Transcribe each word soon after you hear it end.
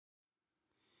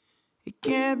It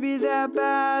can't be that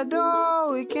bad,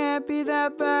 oh, it can't be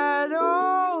that bad,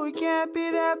 oh, it can't be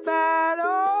that bad,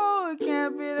 oh, it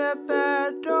can't be that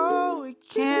bad, oh, it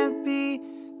can't be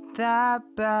that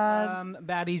bad.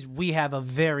 Baddies, we have a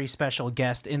very special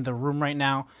guest in the room right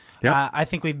now. Yep. I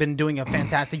think we've been doing a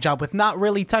fantastic job with not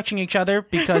really touching each other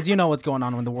because you know what's going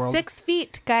on in the world. 6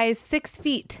 feet, guys. 6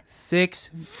 feet. 6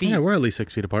 feet. Yeah, we're at least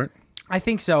 6 feet apart. I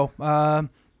think so.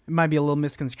 It might be a little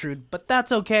misconstrued, but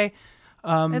that's okay.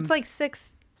 It's like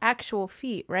 6 actual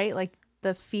feet, right? Like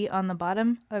the feet on the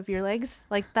bottom of your legs.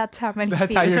 Like that's how many That's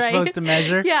feet, how you're right? supposed to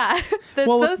measure? Yeah. That's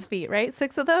Well, those feet, right?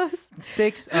 6 of those.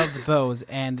 6 of those,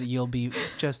 and you'll be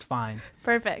just fine.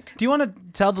 Perfect. Do you want to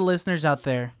tell the listeners out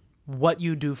there what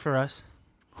you do for us?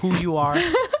 Who you are?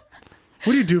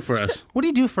 What do you do for us? What do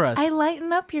you do for us? I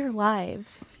lighten up your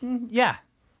lives. Yeah.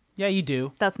 Yeah, you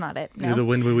do. That's not it. No. You're the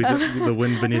wind, the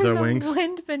wind beneath our wings. The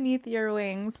wind beneath your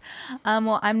wings.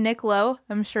 Well, I'm Nick Lowe.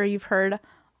 I'm sure you've heard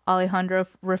Alejandro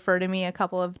refer to me a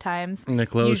couple of times.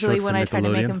 Nick Lowe, usually short when for I try to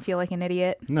make Nickelodeon. him feel like an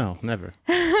idiot. No, never.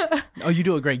 Oh, you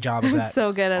do a great job of that.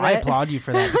 So good at I it. applaud you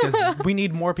for that because we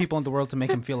need more people in the world to make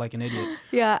him feel like an idiot.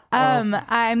 Yeah.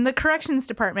 I'm the corrections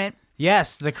department.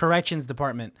 Yes, the corrections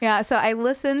department. Yeah, so I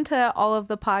listen to all of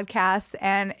the podcasts,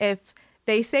 and if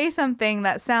they say something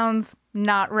that sounds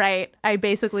not right, I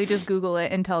basically just Google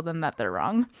it and tell them that they're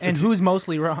wrong. And who's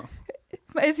mostly wrong?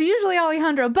 It's usually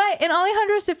Alejandro, but in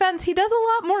Alejandro's defense, he does a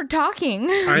lot more talking.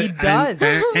 He does.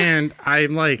 And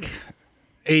I'm like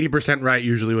 80% right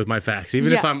usually with my facts,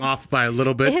 even if Yeah. I'm off by a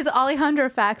little bit. His Alejandro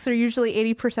facts are usually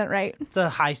 80% right. It's a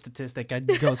high statistic.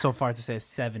 I'd go so far to say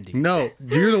 70. No,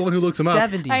 you're the one who looks them up.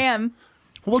 70. I am.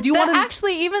 Well, do you want to...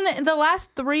 Actually, even the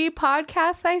last 3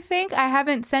 podcasts, I think, I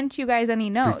haven't sent you guys any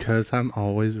notes. Because I'm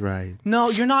always right. No,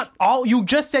 you're not all... You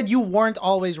just said you weren't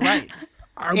always right.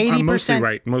 I'm 80%. mostly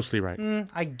right. Mostly right.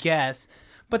 I guess.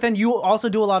 But then you also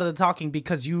do a lot of the talking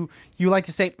because you like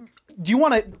to say, do you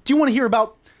want to hear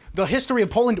about the history of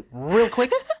Poland real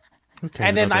quick? Okay,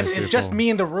 And then okay, it's just me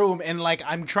in the room and like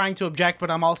I'm trying to object, but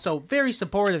I'm also very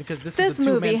supportive because this is This a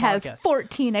movie two-man has podcast.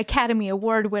 14 Academy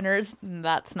Award winners.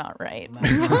 That's not right.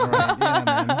 That's not right.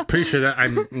 Yeah, man. Pretty sure that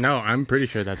I'm pretty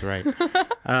sure that's right.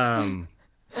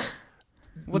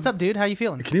 What's up, dude? How you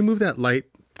feeling? Can you move that light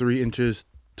 3 inches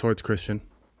towards Christian?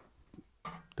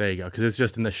 There you go, because it's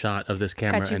just in the shot of this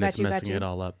camera and it's messing it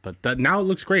all up. But now it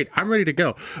looks great. I'm ready to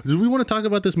go. Do we want to talk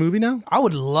about this movie now? I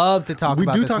would love to talk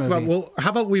about this movie. Well, how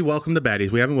about we welcome the baddies?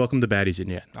 We haven't welcomed the baddies in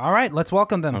yet. All right, let's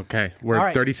welcome them. Okay, we're All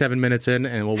right. 37 minutes in,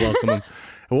 and we'll welcome them.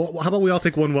 Well, how about we all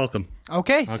take one welcome?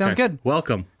 Okay, sounds Okay. good.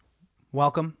 Welcome.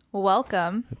 Welcome.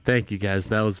 Welcome. Thank you, guys.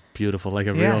 That was beautiful, like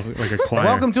a Yeah. like a choir.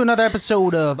 Welcome to another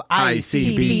episode of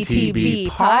ICBTB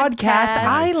Podcast. Podcast.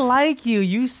 I like you.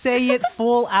 You say it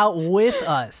full out with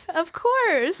us. Of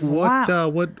course. What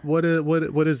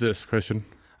is this, Christian?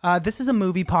 This is a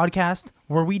movie podcast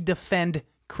where we defend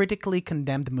critically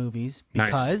condemned movies Nice.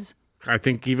 because I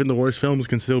think even the worst films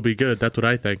can still be good. That's what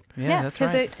I think. yeah, that's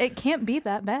because right. it can't be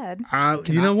that bad.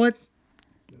 You know what?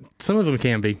 Some of them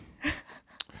can be.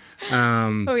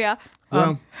 Oh, yeah.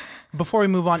 Well, Before we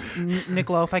move on,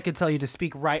 Nicola, if I could tell you to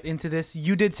speak right into this.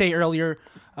 You did say earlier,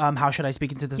 how should I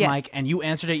speak into this Yes. mic? And you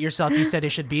answered it yourself. You said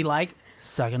it should be like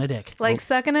sucking a dick. Like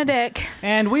sucking a dick,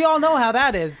 And we all know how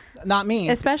that is. Not me.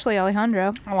 especially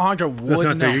Alejandro. Alejandro that's would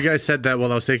not fair. know. You guys said that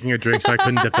while I was taking a drink, so I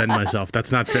couldn't defend myself.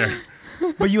 That's not fair.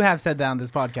 But you have said that on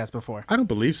this podcast before. I don't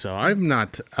believe so. I'm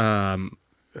not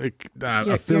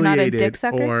affiliated you're not a dick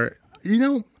sucker? or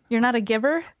You're not a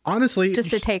giver, honestly,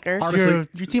 just a taker. honestly,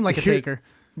 You seem like a here- taker.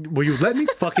 Will you let me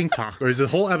fucking talk, or is the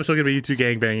whole episode gonna be you two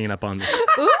gang banging up on me?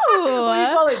 Ooh. You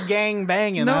call it gang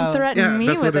banging. Don't threaten me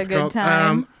that's with what a it's good called.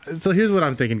 time. So here's what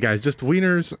I'm thinking, guys. Just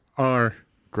wieners are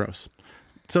gross.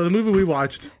 So the movie we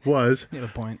watched was. You have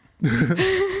a point.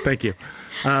 Thank you.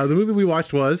 The movie we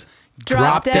watched was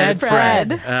Drop Dead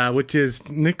Fred. which is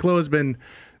Nick Lowe has been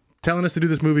telling us to do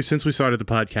this movie since we started the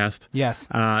podcast. Yes.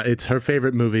 It's her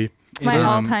favorite movie. It's my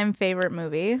all-time favorite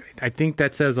movie. I think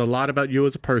that says a lot about you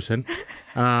as a person.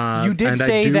 You did and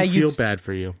say I do that feel you've- bad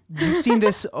for you. You've seen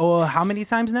this how many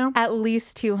times now? At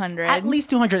least 200. At least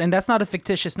 200, and that's not a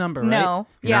fictitious number, right? No.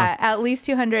 Yeah, at least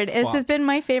 200. This Fuck. has been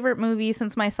my favorite movie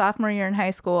since my sophomore year in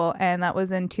high school, and that was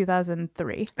in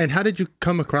 2003. And how did you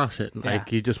come across it?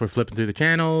 Like you just were flipping through the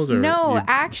channels, or No, you-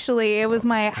 actually, it was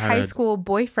my high did- school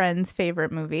boyfriend's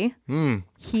favorite movie.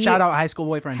 He Shout out high school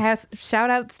boyfriend. shout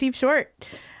out Steve Short.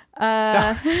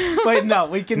 Wait, no,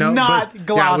 we No, cannot but-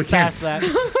 gloss we can't. past that.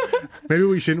 maybe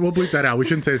we shouldn't. We'll bleep that out. We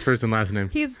shouldn't say his first and last name.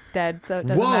 He's dead, so it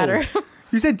doesn't Whoa. matter.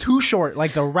 You said Too Short,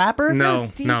 like the rapper? No,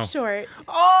 Steve no. Short.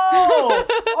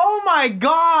 Oh my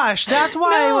gosh. That's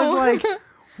why I was No. like,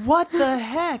 what the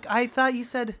heck? I thought you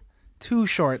said Too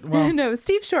Short. Well, No,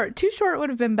 Steve Short. Too Short would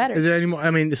have been better. Is there any more?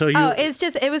 I mean, so you. Oh,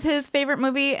 it was his favorite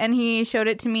movie, and he showed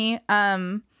it to me.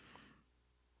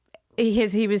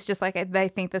 He was just like, I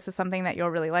think this is something that you'll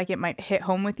really like. It might hit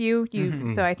home with you.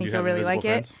 So I think you'll really like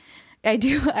it. I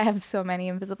do. I have so many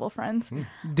invisible friends.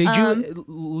 Did you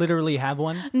literally have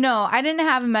one? No, I didn't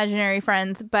have imaginary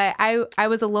friends, but I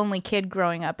was a lonely kid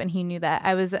growing up, and he knew that.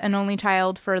 I was an only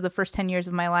child for the first 10 years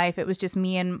of my life. It was just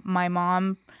me and my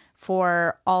mom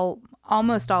for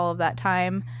almost all of that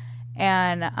time.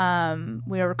 And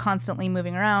we were constantly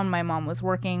moving around. My mom was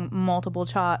working multiple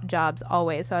jobs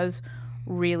always. So I was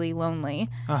really lonely.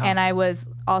 And I was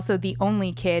also the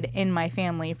only kid in my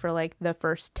family for like the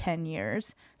first 10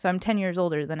 years. So I'm 10 years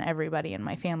older than everybody in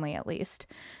my family, at least.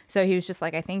 So he was just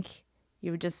like, I think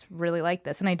you would just really like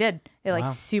this. And I did. It like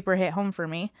super hit home for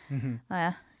me.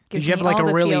 Did you have like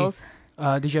a really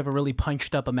did you have a really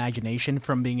punched up imagination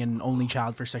from being an only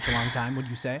child for such a long time, would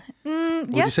you say?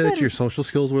 Would you say that your social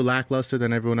skills were lackluster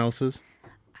than everyone else's?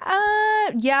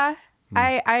 Yeah.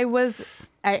 I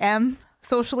am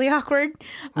socially awkward.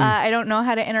 I don't know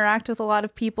how to interact with a lot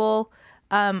of people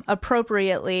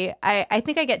appropriately. I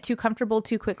think I get too comfortable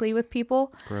too quickly with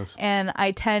people. Gross. And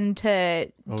I tend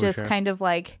to just kind of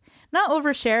like, not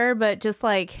overshare, but just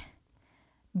like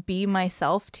be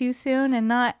myself too soon and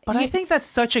not. But I think that's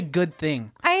such a good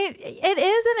thing. It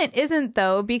is and it isn't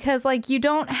though, because like you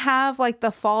don't have like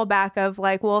the fallback of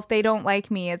like, well, if they don't like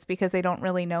me, it's because they don't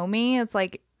really know me. It's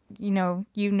like, you know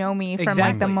me from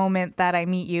like the moment that I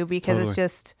meet you, because it's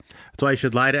just. That's why you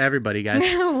should lie to everybody, guys.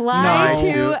 lie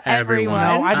to everyone.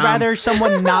 No, I'd rather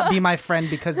someone not be my friend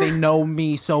because they know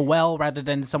me so well, rather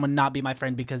than someone not be my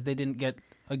friend because they didn't get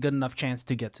a good enough chance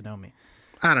to get to know me.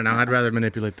 I don't know. I'd rather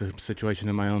manipulate the situation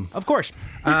in my own. Of course.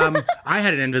 I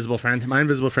had an invisible friend. My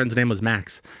invisible friend's name was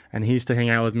Max, and he used to hang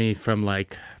out with me from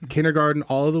like kindergarten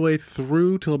all the way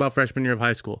through till about freshman year of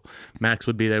high school. Max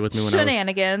would be there with me when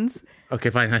Shenanigans.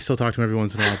 Okay, fine. I still talk to him every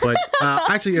once in a while, but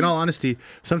actually, in all honesty,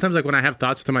 sometimes like when I have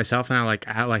thoughts to myself and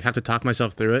I have to talk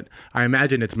myself through it, I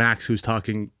imagine it's Max who's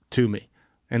talking to me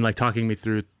and like talking me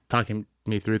through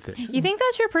things. You think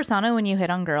that's your persona when you hit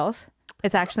on girls?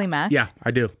 It's actually Max? Yeah, I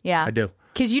do. Yeah, I do.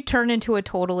 Because you turn into a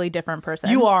totally different person.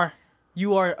 You are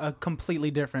a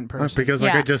completely different person. Because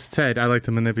like I just said, I like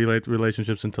to manipulate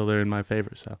relationships until they're in my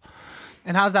favor. So.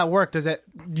 And how's that work? Does it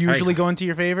usually go into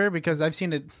your favor? Because I've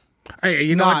seen it. Hey,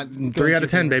 you know what? 3 out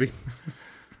of 10, baby.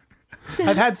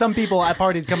 I've had some people at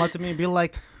parties come up to me and be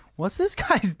like, "What's this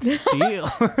guy's deal?"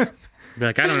 Be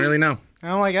like, I don't really know.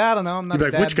 I'm like, I don't know. I'm not.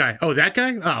 You'd be like, which guy? Oh, that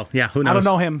guy? Oh, yeah. Who knows? I don't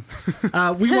know him.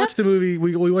 We watched the movie.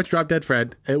 We watched Drop Dead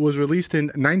Fred. It was released in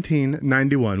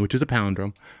 1991, which is a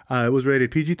palindrome. It was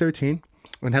rated PG-13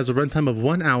 and has a runtime of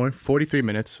 1 hour 43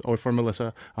 minutes, or for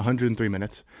Melissa, 103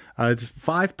 minutes. It's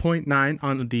 5.9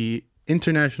 on the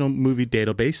International Movie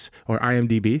Database, or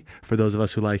IMDb, for those of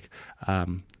us who like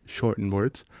shortened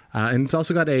words. And it's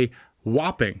also got a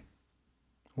whopping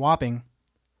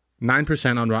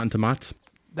 9% on Rotten Tomatoes.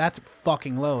 That's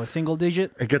fucking low. A single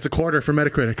digit? It gets a quarter for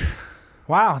Metacritic.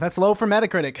 Wow, that's low for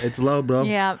Metacritic. It's low, bro.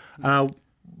 Yeah.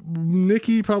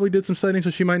 Nikki probably did some studying, so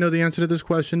she might know the answer to this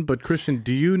question. But Christian,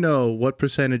 do you know what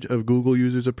percentage of Google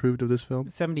users approved of this film?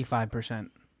 75%.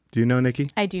 Do you know,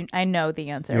 Nikki? I do. I know the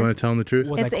answer. You want to tell them the truth?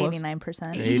 It's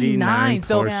 89%. 89.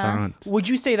 So, yeah. Would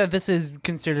you say that this is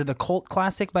considered a cult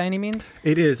classic by any means?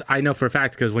 It is. I know for a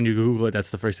fact because when you Google it,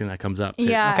 that's the first thing that comes up.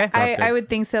 Yeah, I would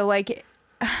think so. Like,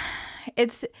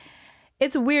 it's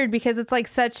weird because it's like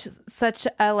such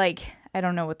a like, I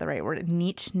don't know what the right word is.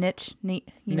 Niche. You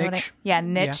know what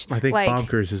niche. I think like,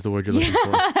 bonkers is the word you're looking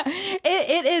for.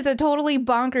 It is a totally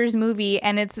bonkers movie,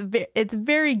 and it's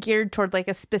very geared toward like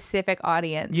a specific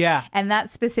audience. Yeah, and that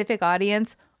specific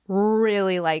audience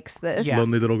really likes this. Yeah.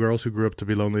 Lonely little girls who grew up to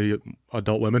be lonely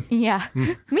adult women. Yeah,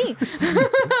 me.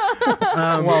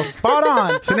 Well, spot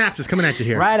on. Synapses coming at you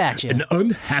here. Right at you. An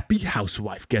unhappy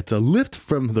housewife gets a lift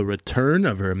from the return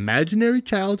of her imaginary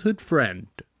childhood friend.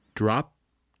 Drop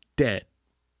Dead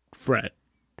Fred.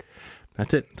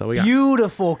 That's it. That's all we got.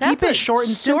 Beautiful. Keep it short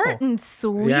and simple. Short and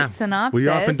sweet synopsis. We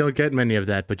often don't get many of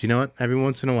that, but you know what? Every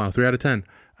once in a while, 3 out of 10.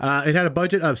 It had a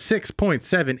budget of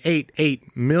 $6.788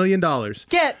 million.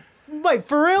 Wait,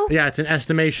 for real? Yeah, it's an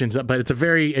estimation, but it's a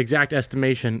very exact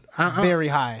estimation. Very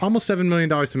high. Almost $7 million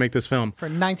to make this film. For a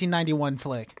 1991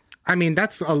 flick. I mean,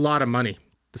 that's a lot of money.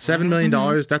 The $7 million,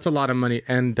 that's a lot of money.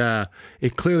 And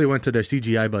it clearly went to their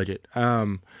CGI budget.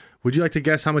 Would you like to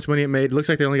guess how much money it made? It looks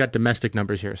like they only got domestic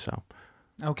numbers here, so.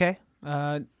 Okay.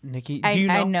 Nikki, do you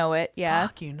know? I know it, yeah.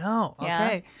 Fuck, you know. Yeah.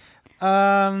 Okay.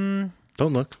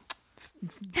 Don't look.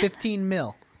 15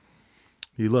 mil.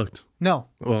 You looked. No.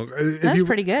 Well, That's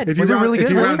pretty good. If you Was it round, really if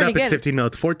good? you That's round up, pretty it's good. 15 mil.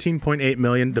 It's 14.8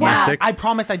 million Wow. domestic. I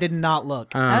promise I did not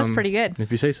look. That was pretty good.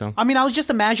 If you say so. I mean, I was just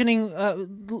imagining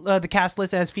the cast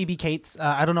list as Phoebe Cates.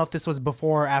 I don't know if this was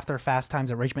before or after Fast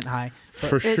Times at Ridgemont High.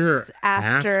 For sure. It's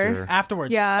after.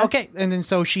 Afterwards. Yeah. Okay. And then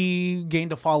so she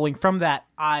gained a following from that,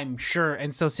 I'm sure.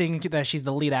 And so seeing that she's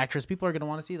the lead actress, people are going to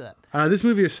want to see that. This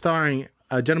movie is starring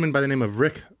a gentleman by the name of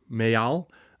Rick Mayall.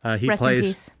 He Rest in plays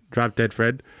peace. Drop Dead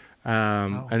Fred.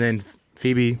 And then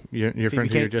Phoebe, your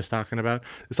friend who you're Cates. just talking about.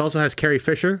 This also has Carrie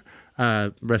Fisher.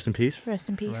 Rest in peace. Rest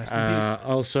in peace.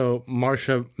 Also,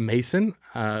 Marsha Mason,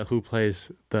 who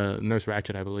plays the Nurse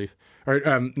Ratched, I believe.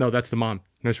 Or no, that's the mom.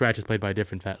 Nurse Ratched is played by a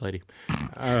different fat lady.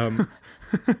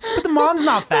 But the mom's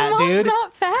not fat, Mom's dude.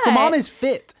 not fat. The mom is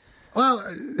fit. Well,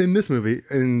 in this movie,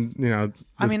 and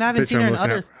I mean, I haven't seen her in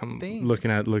other I'm things.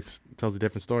 looking at tells a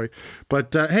different story.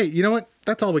 But hey, you know what?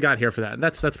 That's all we got here for that.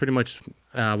 That's pretty much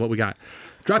what we got.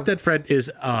 Drop Dead Fred is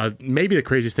maybe the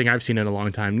craziest thing I've seen in a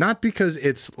long time. Not because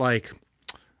it's like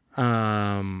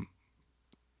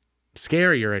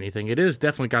scary or anything. It is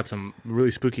definitely got some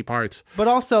really spooky parts. But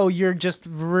also, you're just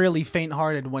really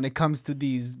faint-hearted when it comes to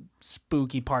these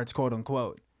spooky parts, quote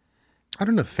unquote. I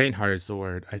don't know if faint-hearted is the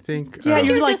word. I think Yeah,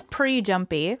 You're you're like- just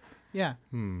pre-jumpy. Yeah.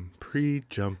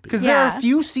 pre-jumpy. Because there are Yeah. a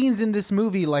few scenes in this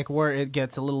movie, like where it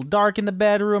gets a little dark in the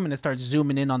bedroom and it starts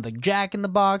zooming in on the Jack in the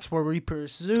Box, where we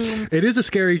presume It is a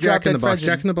scary Drop Jack in the Dead Box. Fred's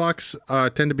Jack in the Box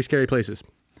tend to be scary places.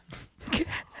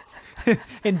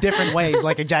 in different ways,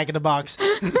 like a Jack in the Box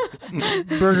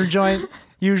burger joint,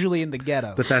 usually in the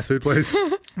ghetto, The fast food place.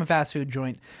 a fast food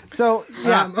joint. So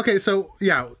yeah, Okay, so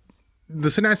yeah, the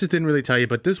synopsis didn't really tell you,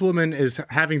 but this woman is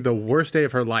having the worst day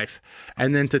of her life.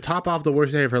 And then to top off the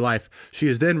worst day of her life, she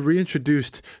is then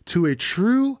reintroduced to a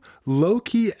true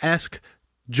Loki-esque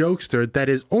jokester that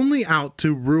is only out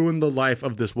to ruin the life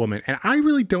of this woman. And I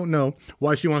really don't know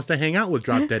why she wants to hang out with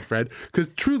Drop Dead Fred, because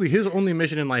truly his only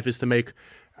mission in life is to make,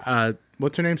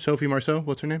 what's her name? Sophie Marceau?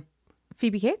 What's her name?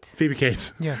 Phoebe Cates? Phoebe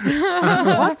Cates. yes.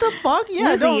 What the fuck?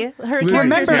 Yeah, Lizzie. don't Her Lizzie.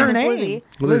 character's remember name her is name.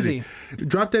 Lizzie. Lizzie.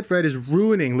 Drop Dead Fred is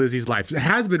ruining Lizzie's life. It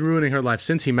has been ruining her life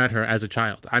since he met her as a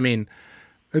child. I mean,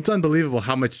 it's unbelievable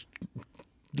how much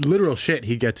literal shit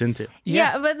he gets into.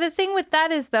 Yeah, but the thing with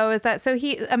that is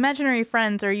that imaginary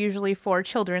friends are usually for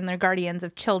children, they're guardians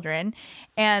of children.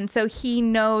 And so he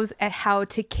knows at how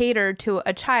to cater to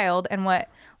a child and what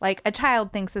like a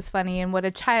child thinks is funny and what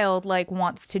a child like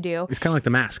wants to do. It's kind of like The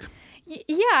Mask.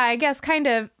 Yeah, I guess kind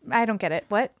of. I don't get it.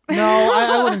 What? No,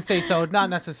 I wouldn't say so. Not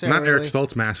necessarily. Not Eric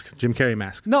Stoltz mask, Jim Carrey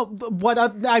mask. No, what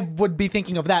I would be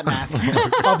thinking of that mask,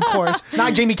 of course.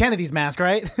 Not Jamie Kennedy's mask,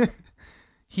 right?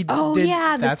 He Oh did,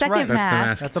 yeah, the that's second right. That's the mask.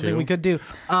 mask. That's something too. we could do.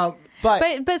 Uh,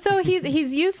 But so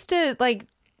he's used to like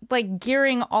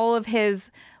gearing all of his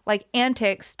like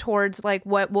antics towards like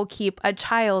what will keep a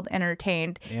child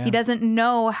entertained. Yeah. He doesn't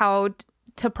know how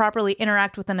to properly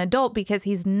interact with an adult because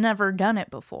he's never done it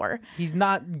before. He's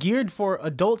not geared for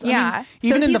adults. Yeah. I mean, even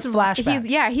So in the he's-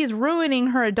 flashbacks. he's ruining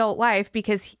her adult life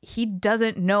because he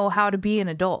doesn't know how to be an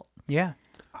adult. Yeah.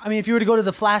 I mean, if you were to go to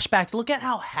the flashbacks, look at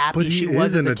how happy but he she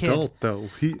was is as an a kid. adult, though.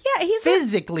 He, Yeah, he's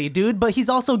Physically, dude, but he's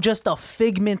also just a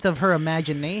figment of her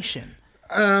imagination.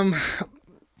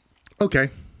 okay.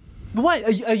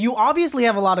 What? You obviously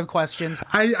have a lot of questions.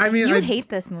 I mean, you I hate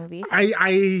this movie.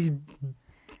 I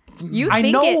You I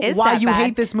think know it is why that you bad.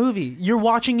 hate this movie. You're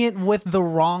watching it with the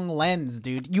wrong lens,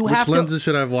 dude. You which have lenses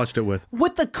should I have watched it with? to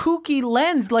with the kooky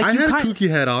lens. Like I you had a kind- kooky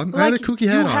head on. I had a like, kooky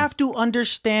head you on. have to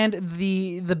understand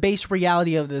the base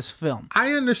reality of this film.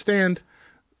 I understand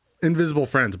invisible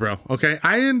friends, bro. Okay,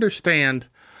 I understand.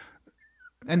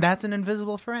 And that's an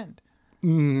invisible friend.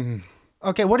 Mm.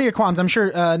 Okay, what are your qualms? I'm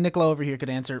sure Nicola over here could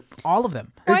answer all of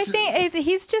them. Well, I think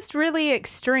he's just really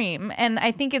extreme, and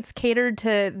I think it's catered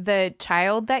to the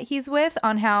child that he's with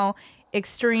on how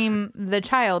extreme the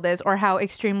child is, or how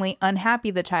extremely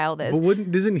unhappy the child is. But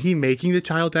isn't he making the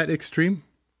child that extreme?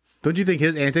 Don't you think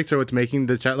his antics are what's making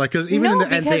the child like? Because even No, at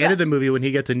the because- end of the movie, when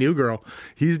he gets a new girl,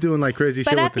 he's doing like crazy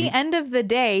But shit at with the end of the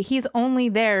day, he's only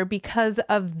there because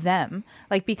of them,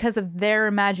 like because of their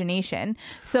imagination.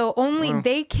 So only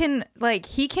they can, like,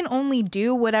 he can only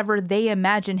do whatever they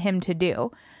imagine him to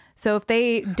do. So if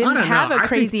they didn't don't have know. a I think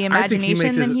crazy he imagination,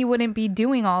 makes then his- he wouldn't be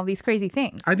doing all these crazy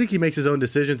things. I think he makes his own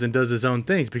decisions and does his own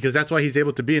things because that's why he's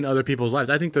able to be in other people's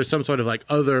lives. I think there's some sort of like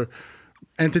other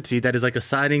entity that is like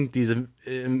assigning these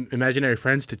imaginary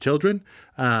friends to children,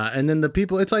 and then the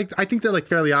people. It's like I think they're like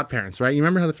Fairly Odd Parents, right? You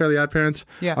remember how the Fairly Odd Parents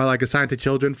are like assigned to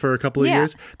children for a couple of Yeah.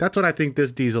 years? That's what I think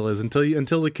this Diesel is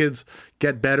until the kids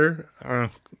get better.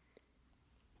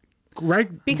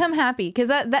 Right. Become happy, because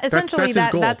that essentially his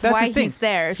goal. that's That's why his thing. he's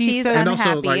there. He She's said- And unhappy.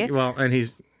 also, like, well, and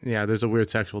he's yeah, there's a weird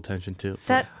sexual tension too.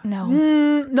 That no.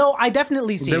 No, I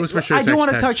definitely see There it. was for sure I do sex want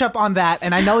to tension. touch up on that,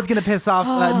 and I know it's going to piss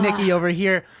off Nikki over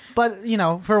here, but, you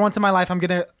know, for once in my life, I'm going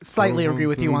to slightly agree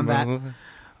with you on that.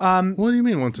 What do you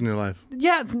mean once in your life?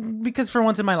 Yeah, because for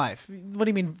once in my life. What do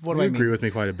you mean? What do You I agree mean? with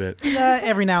me quite a bit.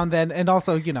 Every now and then, and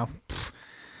also, you know,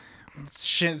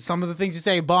 shit, some of the things you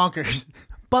say, bonkers.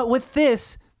 But with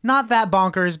this, not that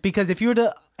bonkers, because if you were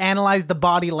to analyze the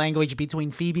body language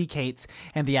between Phoebe Cates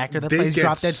and the actor that They plays get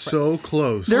Drop Dead Fred, so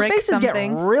close. their Rick faces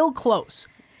something. get real close.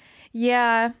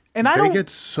 Yeah. And I They don't get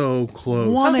so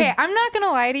close. want Okay, I'm not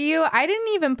gonna lie to you. I didn't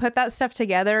even put that stuff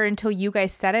together until you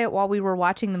guys said it while we were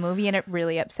watching the movie, and it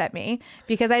really upset me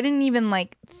because I didn't even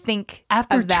like think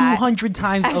after of that. 200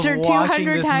 times After of watching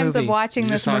 200 this times movie. of watching You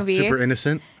this just saw it movie. super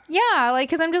innocent. Yeah, like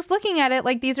because I'm just looking at it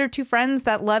like these are two friends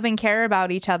that love and care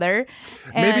about each other.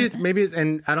 And Maybe it's,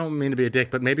 and I don't mean to be a dick,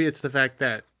 but maybe it's the fact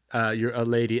that you're a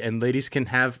lady and ladies can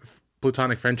have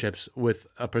platonic friendships with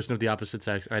a person of the opposite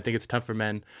sex, and I think it's tough for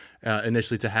men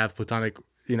initially to have platonic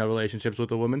relationships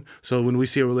with a woman. So when we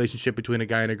see a relationship between a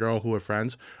guy and a girl who are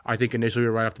friends, I think initially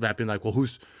we're right off the bat being like, well,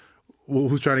 who's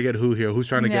trying to get who here? Who's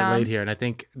trying to get laid here? And I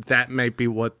think that might be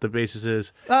what the basis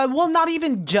is. Well, not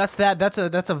even just that. That's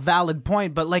a valid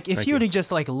point. But like, if you were to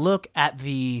just like look at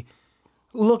the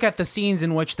scenes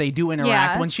in which they do interact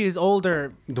Yeah. when she is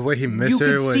older, The way he you missed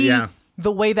could her, see yeah.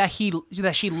 the way that she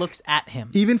looks at him.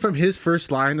 Even from his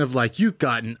first line of like, "You've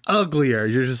gotten uglier,"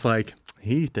 you're just like,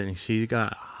 he thinks she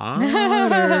got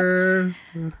hotter.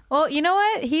 well, you know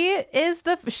what?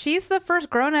 She's the first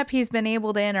grown up he's been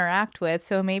able to interact with,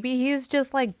 so maybe he's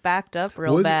just like backed up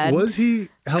real bad. Was he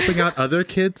helping out other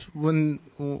kids when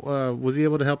was he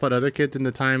able to help out other kids in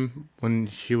the time when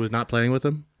she was not playing with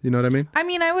them? You know what I mean? I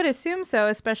mean, I would assume so,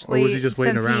 especially Or was he just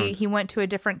waiting since around? he went to a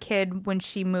different kid when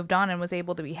she moved on and was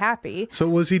able to be happy. So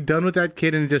was he done with that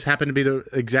kid and it just happened to be the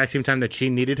exact same time that she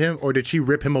needed him, or did she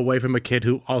rip him away from a kid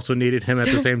who also needed him at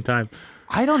the same time?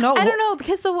 I don't know. I don't know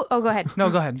because go ahead. No,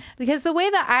 go ahead. Because the way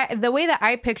that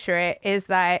I picture it is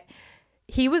that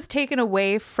he was taken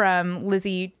away from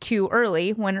Lizzie too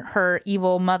early when her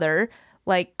evil mother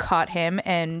like caught him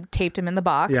and taped him in the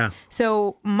box. Yeah.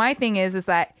 So my thing is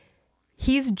that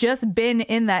he's just been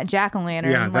in that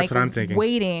jack-o'-lantern, Yeah, that's like what I'm thinking.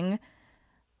 waiting.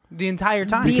 The entire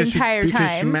time. The Because entire because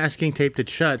she time. masking taped it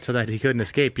shut so that he couldn't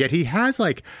escape. Yet he has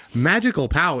like magical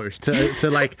powers to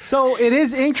like. So it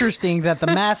is interesting that the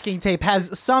masking tape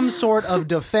has some sort of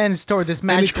defense toward this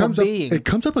And it magical comes up. being. It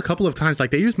comes up a couple of times.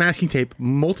 Like they use masking tape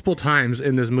multiple times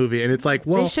in this movie, and it's like,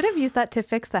 well, They should have used that to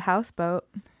fix the houseboat.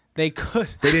 They could.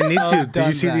 they didn't need to. have Did you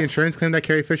done see that. the insurance claim that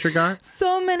Carrie Fisher got?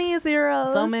 So many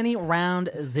zeros. So many round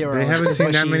zeros. They haven't is seen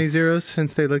what that she- many zeros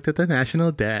since they looked at the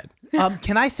national debt.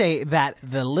 Can I say that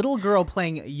the little girl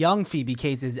playing young Phoebe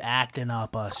Cates is acting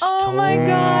up a storm? Oh my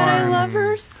god, I love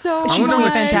her so She's much. doing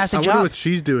a fantastic I wonder job. what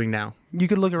she's doing now. You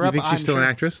could look her You up. think she's I'm still sure. an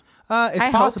actress? It's I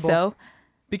possible. hope so.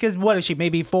 Because what is she?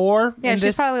 Maybe 4? Yeah, in she's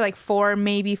this? probably like 4,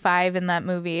 maybe 5 in that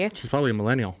movie. She's probably a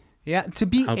millennial. Yeah, to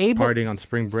be Out able. partying on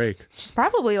spring break. She's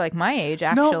probably like my age, No,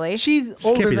 actually. she's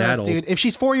older be than that us, old. dude. If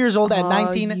she's 4 years old at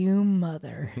 19, you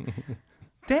mother.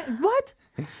 What?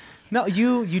 No,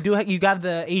 you got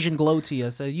the Asian glow to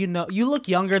you, so you look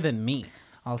younger than me.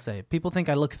 I'll say. People think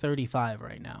I look 35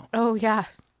 right now. Oh yeah.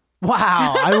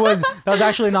 Wow, that was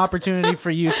actually an opportunity for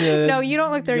you to. No, you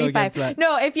don't look go against 35. that.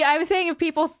 No, I was saying if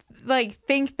people like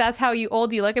think that's how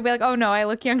old you look, I'd be like, oh no, I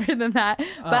look younger than that.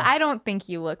 But I don't think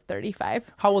you look 35.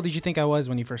 How old did you think I was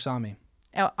when you first saw me?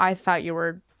 Oh, I thought you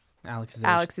were. Alex's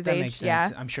Alex's Makes age, sense. yeah.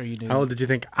 I'm sure you knew. How old did you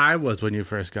think I was when you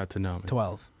first got to know me?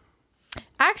 12.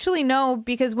 Actually, no,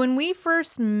 because when we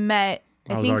first met,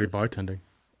 I was already bartending.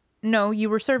 no, you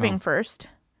were serving first.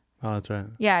 Oh, that's right.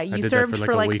 Yeah, I you did that served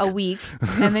for like a week. week,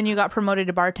 and then you got promoted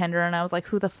to bartender, and I was like,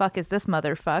 "Who the fuck is this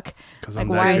motherfuck? 'Cause Like,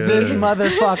 I'm that why is good. this?" This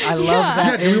motherfucker. I love Yeah,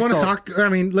 that. do we want to insult. talk? I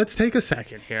mean, let's take a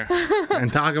second here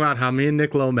and talk about how me and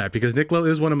Nick Lowe met, because Nick Lowe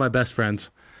is one of my best friends.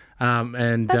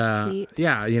 That's sweet.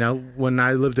 Yeah, when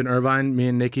I lived in Irvine, me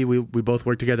and Nikki, we both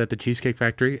worked together at the Cheesecake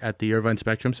Factory at the Irvine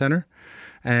Spectrum Center.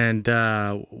 And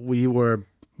we were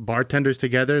bartenders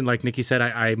together. And like Nikki said,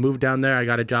 I moved down there. I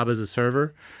got a job as a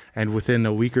server. And within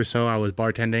a week or so, I was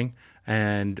bartending.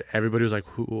 And everybody was like,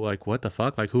 what the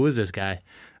fuck? Like, who is this guy?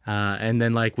 And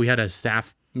then like we had a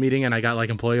staff meeting and I got like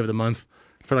employee of the month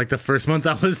for like the first month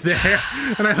I was there.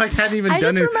 And I like hadn't even I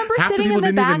done just it. remember Half sitting the in people the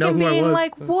didn't even back know and who I being was.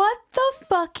 like, "What the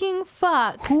fucking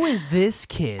fuck?" Who is this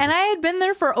kid? And I had been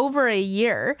there for over a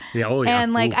year. Yeah, oh yeah.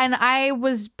 And like, Ooh. and I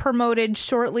was promoted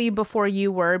shortly before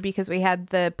you were because we had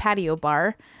the patio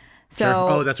bar. So, Sure.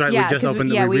 Oh, that's right. We just 'cause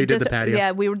opened we redid the patio.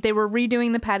 Yeah, they were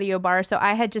redoing the patio bar. So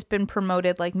I had just been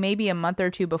promoted like maybe a month or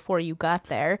two before you got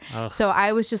there. So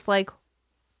I was just like,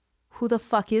 who the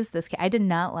fuck is this kid? I did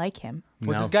not like him.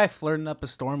 Was this guy flirting up a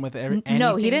storm with anything?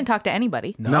 No, he didn't talk to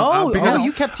anybody. No, because-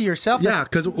 you kept to yourself. Yeah,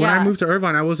 because when I moved to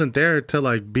Irvine, I wasn't there to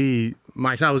like be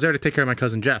myself. I was there to take care of my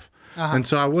cousin Jeff, and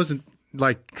so I wasn't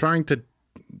like trying to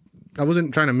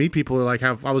meet people. Like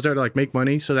I was there to like make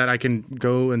money so that I can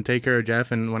go and take care of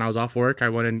Jeff. And when I was off work, I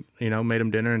went and made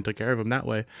him dinner and took care of him that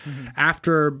way.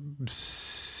 After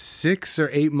 6 or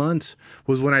 8 months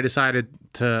was when I decided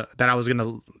that I was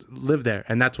gonna live there,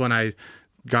 and that's when I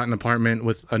got an apartment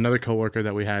with another coworker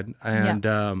that we had,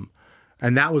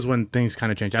 and that was when things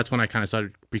kind of changed. That's when I kind of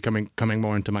started coming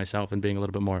more into myself and being a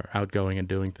little bit more outgoing and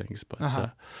doing things.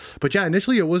 But yeah,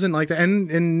 initially it wasn't like that.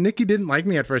 And Nikki didn't like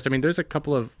me at first. I mean, there's a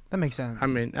couple of That makes sense. I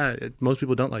mean, most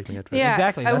people don't like me at first. Yeah,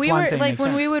 Exactly. That's we why I'm were saying like makes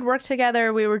when we sense. would work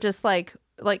together, we were just like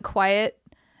quiet.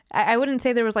 I wouldn't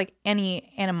say there was like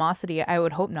any animosity. I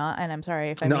would hope not, and I'm sorry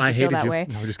if I No, make I you feel hated that you. way.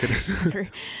 No, I'm just kidding.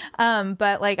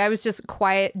 But like I was just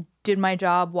quiet, did my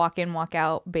job, walk in, walk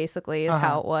out. Basically, is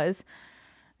how it was.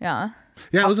 Yeah,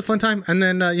 Yeah, it was a fun time. And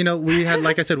then we had,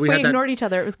 like I said, we we had that. ignored each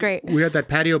other. It was great. We had that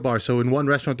patio bar. So in one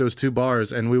restaurant, there was 2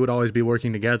 bars, and we would always be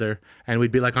working together, and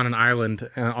we'd be like on an island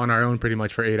on our own pretty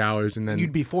much for 8 hours. And then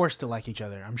You'd be forced to like each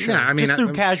other, I'm sure. Yeah, I mean, just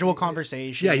through casual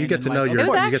conversation. Yeah, you get and, to know like, your- It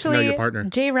was you get to know actually your partner.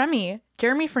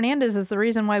 Jeremy Fernandez is the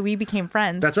reason why we became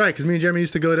friends. That's right, because me and Jeremy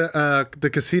used to go to the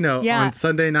casino Yeah. on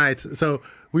Sunday nights. So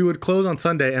we would close on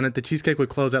Sunday, and the cheesecake would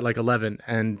close at like 11.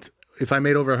 And if I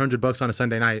made over $100 on a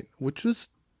Sunday night, which was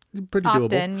pretty doable,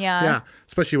 Often, yeah,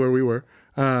 especially where we were,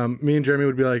 me and Jeremy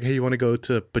would be like, "Hey, you want to go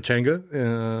to Pachanga?"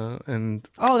 And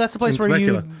Oh, that's the place in where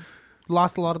Temecula. you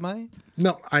lost a lot of money?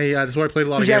 no, that's where I played a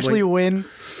lot Did of you gambling. actually win a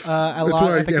That's lot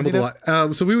where I at the gambled casino? a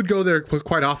lot. So we would go there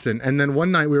quite often. And then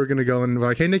one night we were going to go and we're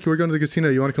like, "Hey, Nick, we're going to the casino.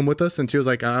 You want to come with us?" And she was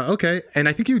like, "Okay." And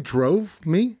I think you drove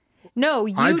me. No,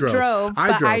 you I drove, drove.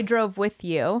 but I drove with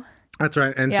you. That's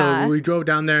right. And Yeah. so we drove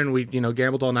down there and we,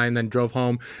 gambled all night and then drove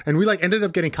home. And we like ended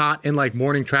up getting caught in like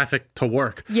morning traffic to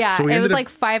work. Yeah, So we it was ended up,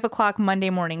 like 5:00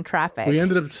 Monday morning traffic. we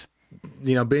ended up,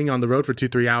 being on the road for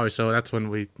 2-3 hours. So that's when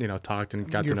we, talked and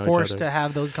got You're to know forced each to other.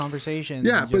 have those conversations.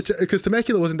 Yeah, and but just- because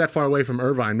Temecula wasn't that far away from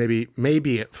Irvine,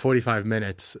 maybe 45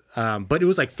 minutes. But it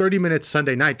was like 30 minutes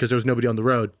Sunday night because there was nobody on the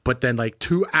road. But then like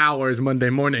 2 hours Monday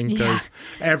morning because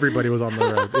everybody was on the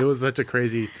road. It was such a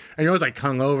crazy, and you're always like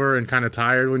hungover and kind of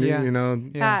tired when Yeah.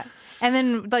 Yeah. And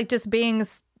then like just being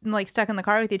like stuck in the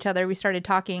car with each other, we started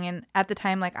talking. And at the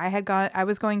time, like I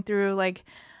was going through like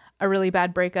a really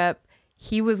bad breakup.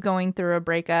 He was going through a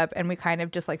breakup, and we kind of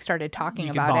just like started talking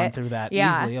You could about bond it. through that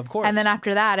yeah. easily, of course. And then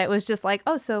after that, it was just like,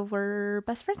 oh, so we're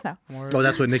best friends now. Oh,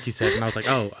 that's what Nikki said, and I was like,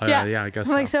 oh, yeah, I guess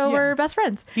I'm like, so Yeah. we're best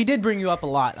friends. He did bring you up a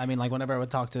lot. I mean, like whenever I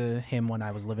would talk to him when I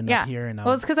was living Yeah. up here, and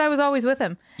Well, it's because I was always with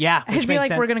him. yeah, which I'd be makes like,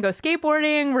 sense. we're gonna go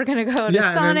skateboarding, we're gonna go to and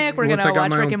then Sonic, we're once I gonna got watch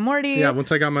my Rick own- and Morty. Yeah,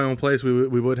 once I got my own place, we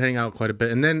would hang out quite a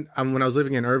bit. And then when I was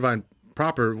living in Irvine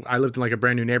proper, I lived in like a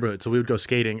brand new neighborhood, so we would go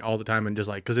skating all the time and just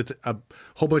like because it's a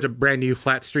whole bunch of brand new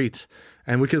flat streets,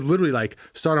 and we could literally like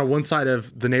start on one side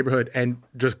of the neighborhood and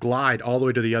just glide all the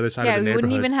way to the other side Yeah, of the we neighborhood.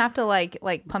 wouldn't even have to like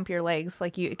pump your legs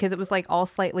like you because it was like all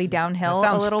slightly downhill That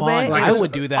a sounds little fun. bit. Like, It I was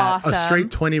would do that. Awesome. a straight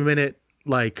 20-minute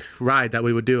like ride that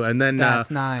we would do, and then That's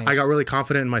nice. I got really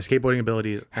confident in my skateboarding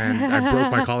abilities, and I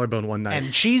broke my collarbone one night.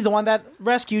 And she's the one that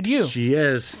rescued you. She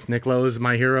is. Nick Lowe is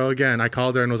my hero again. I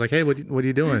called her and was like, "Hey, what are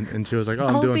you doing?" And she was like, "Oh,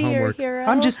 I'm I'll doing be homework." your hero.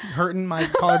 I'm just hurting. My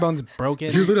collarbone's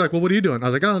broken. She was literally like, "Well, what are you doing?" I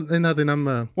was like, "Oh, nothing.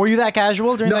 I'm Were you that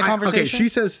casual during that okay, conversation? she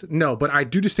says no, but I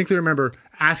do distinctly remember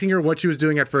asking her what she was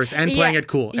doing at first and playing Yeah, it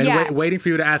cool and yeah. waiting for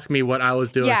you to ask me what I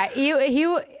was doing. Yeah,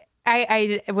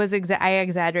 I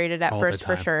exaggerated at All the first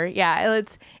for time. sure. Yeah,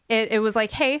 it was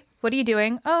like, hey, what are you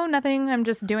doing? Oh, nothing. I'm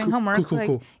just doing homework. Cool.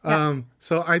 Like, yeah.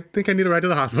 So I think I need a ride to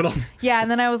the hospital. Yeah,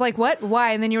 and then I was like, what?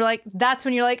 Why? And then you were like, that's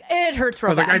when you're like, it hurts I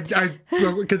real was bad.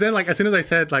 like, because then like as soon as I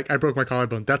said like I broke my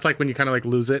collarbone, that's like when you kind of like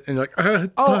lose it and you're like,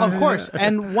 Oh, of course.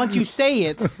 And once you say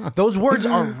it, those words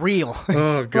are real.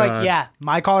 Oh god. Like, yeah,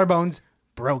 my collarbone's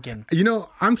broken. You know,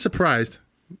 I'm surprised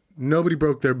nobody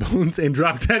broke their bones in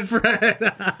Drop Dead Fred.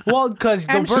 Well, because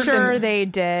the I'm person, sure they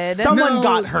did. someone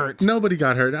got hurt. Nobody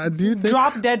got hurt. Do you think?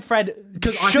 Drop Dead Fred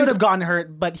 'Cause I should think- have gotten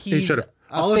hurt, but he's should've.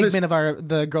 a All of his- figment of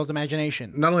the girl's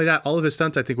imagination. Not only that, all of his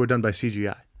stunts I think were done by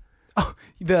CGI.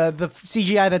 The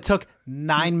CGI that took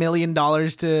 $9 million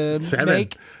to Seven.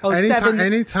 make. Oh, seven.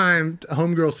 Anytime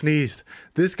homegirl sneezed,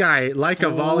 this guy, like a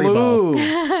volleyball,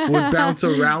 Flew. would bounce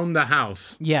around the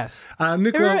house. Yes.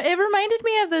 Nicola, It reminded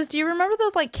me of those. Do you remember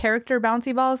those like character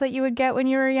bouncy balls that you would get when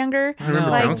you were younger? I remember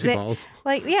like, bouncy balls.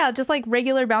 Like just like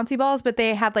regular bouncy balls, but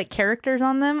they had like characters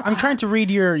on them. I'm trying to read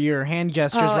your hand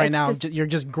gestures Oh, right it's now. just- You're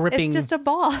just gripping. It's just a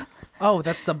ball. Oh,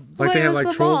 that's the. Like they What have is like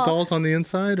the Trolls ball? dolls on the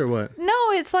inside, or what? No,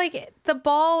 it's like the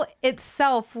ball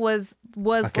itself was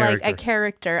like a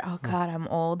character. Oh God, I'm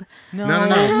old. No,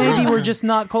 No. maybe we're just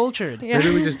not cultured. Yeah.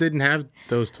 Maybe we just didn't have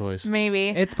those toys. Maybe.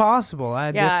 It's possible. I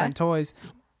had Yeah. different toys.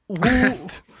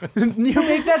 You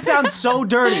make that sound so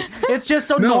dirty. It's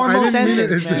just a No, I normal didn't mean it.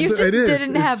 sentence, It's man. You just- just it is.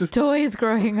 didn't It's have just- toys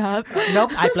growing up,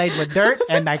 Nope, I played with dirt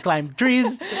and I climbed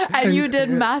trees and you did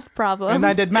math problems. and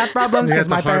I did math problems You had because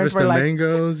to my parents harvest were the like,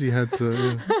 mangoes. You had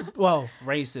to. "Whoa,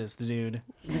 racist, dude."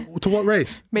 To what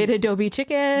race? Made Adobe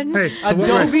chicken. Hey, to what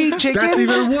Adobe race? chicken. That's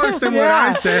even worse than what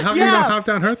Yeah. I said. How come you Yeah. don't hop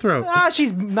down her throat, Ah,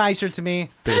 she's nicer to me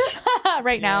bitch?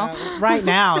 Right now. right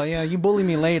now. Yeah, you bully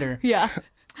me later. Yeah.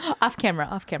 Off camera.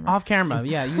 Off camera. Off camera,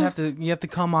 yeah, you have to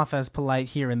come off as polite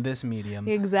here in this medium.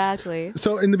 Exactly.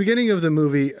 So in the beginning of the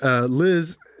movie,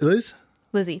 Lizzie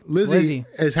Lizzie.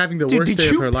 is having the Dude, worst did day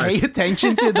of you her pay life.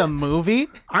 attention to the movie?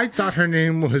 I thought her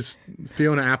name was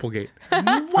Fiona Applegate.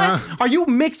 What? Are you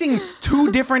mixing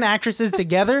two different actresses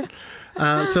together?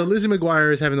 So Lizzie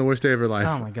McGuire is having the worst day of her life.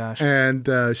 Oh my gosh. And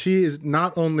she is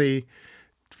not only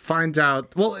finds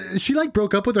out. Well, she like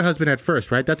broke up with her husband at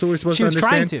first, right? That's what we're supposed She to was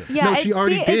trying understand. to. Yeah, no, she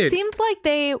already It did. seemed like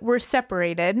they were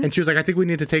separated. And she was like, I think we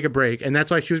need to take a break. And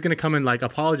that's why she was going to come and like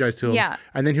apologize to him. Yeah.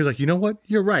 And then he was like, you know what?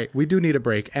 You're right. We do need a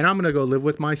break. And I'm going to go live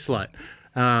with my slut.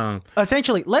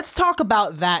 Essentially, let's talk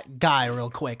about that guy real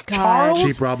quick. God. Charles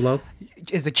Cheap Rob Lowe.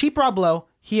 is a cheap Rob Lowe.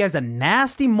 He has a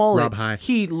nasty mullet. Rob High.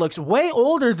 He looks way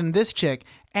older than this chick,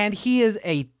 and he is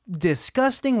a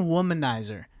disgusting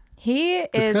womanizer. He is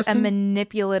a Disgusting?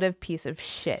 manipulative piece of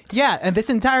shit. Yeah, and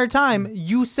this entire time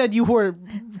you said you were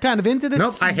kind of into this.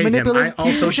 Nope, I hate him. I manipulative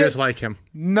piece also of shit. dislike him.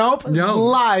 Nope, No,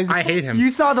 lies. I hate him. You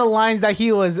saw the lines that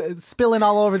he was spilling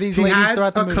all over these He ladies had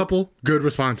throughout the a movie. couple good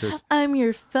responses. I'm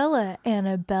your fella,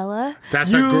 Annabella.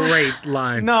 That's You- a great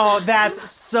line. No,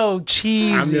 that's so I'm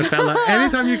cheesy. your fella.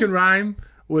 Anytime you can rhyme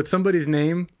with somebody's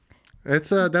name,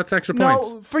 that's extra points.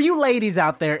 No, for you ladies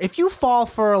out there, if you fall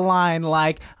for a line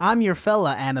like "I'm your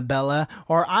fella, Annabella"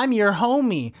 or "I'm your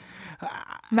homie,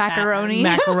 Macaroni.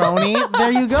 Macaroni,"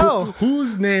 there you go.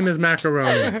 Whose name is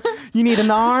Macaroni? You need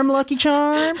an arm, Lucky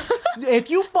Charm. If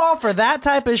you fall for that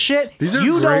type of shit, These are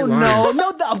you great don't know. lines.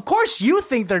 No, of course you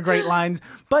think they're great lines,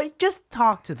 but just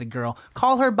talk to the girl.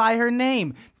 Call her by her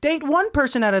name. Date one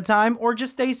person at a time, or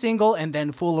just stay single and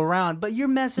then fool around. But you're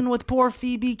messing with poor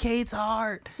Phoebe Cates'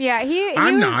 heart. Yeah, he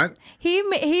I'm was, not. He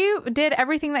did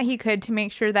everything that he could to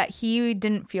make sure that he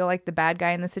didn't feel like the bad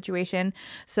guy in the situation.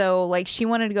 So like she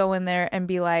wanted to go in there and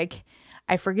be like,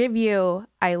 I forgive you.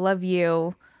 I love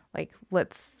you. Like,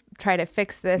 let's try to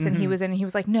fix this. And he was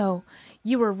like, no,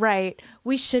 you were right.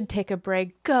 We should take a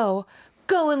break. Go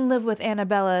and live with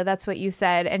Annabella. That's what you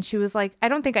said. And she was like, I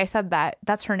don't think I said that.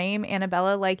 That's her name,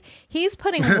 Annabella. Like, he's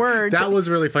putting words. That was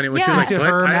really funny when she Yeah. was like, To "What?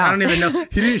 her I don't mouth. even know."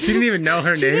 She didn't even know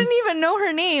her she name. didn't even know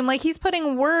her name. Like, he's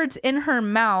putting words in her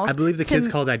mouth. I believe the to- kids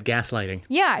call that gaslighting.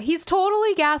 Yeah, he's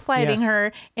totally gaslighting Yes.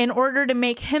 her in order to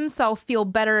make himself feel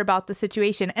better about the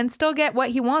situation and still get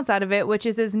what he wants out of it, which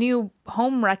is his new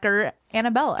home wrecker,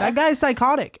 Annabella. That guy's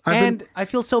psychotic, I've I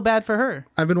feel so bad for her.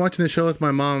 I've been watching this show with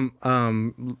my mom,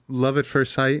 Love at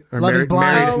First Sight. Or Love is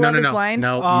Blind? Married, Oh, no, Love no, is no, Blind?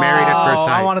 no, Married at First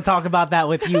Sight. I want to talk about that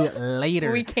with you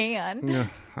later. We can. Yeah,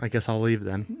 I guess I'll leave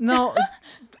then. No,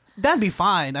 that'd be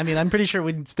fine. I mean, I'm pretty sure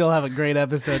we'd still have a great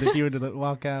episode if you were to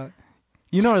walk out.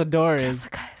 You know where the door is.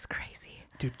 Jessica is crazy.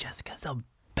 Dude, Jessica's a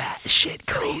batshit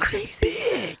crazy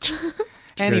bitch.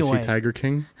 Did you Anyway. guys see Tiger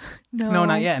King? No,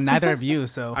 not yet. Neither of you,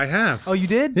 so. I have. Oh, you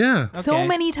did? Yeah. So Okay.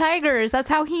 many tigers. That's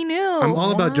how he knew. I'm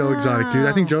all about Joe Exotic, dude.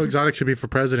 I think Joe Exotic should be for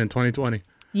president 2020.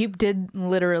 You did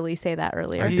literally say that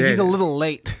earlier. I He's did. a little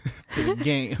late to the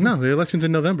game. No, the election's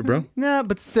in November, bro. No,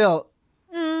 but still,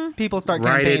 people start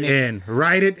Write it campaigning. in.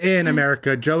 Write it in,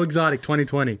 America. Joe Exotic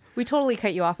 2020. We totally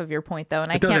cut you off of your point, though,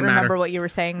 and I doesn't can't remember matter. what you were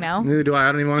saying now. Neither do I.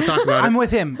 I don't even want to talk about I'm it.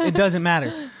 with him. It doesn't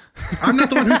matter. I'm not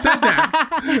the one who said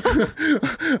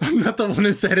that. I'm not the one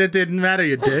who said it didn't matter,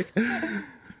 you dick.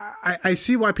 I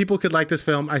see why people could like this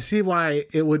film. I see why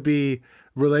it would be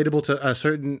relatable to a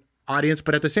certain audience,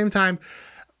 but at the same time,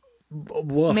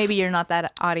 Woof. Maybe you're not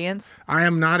that audience. I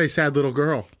am not a sad little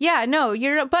girl. Yeah, no,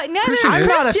 you're. But no, Christian I'm is.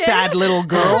 not a sad little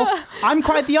girl. I'm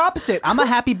quite the opposite. I'm a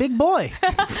happy big boy.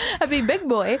 Happy big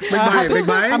boy. Big bye, big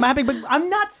bye. I'm a happy big. I'm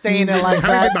not saying it like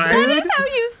that, Happy big bye. dude. That's how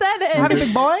you said it. Happy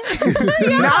big boy.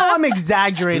 Now I'm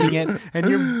exaggerating it, and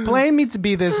you're playing me to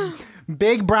be this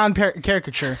big brown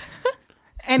caricature.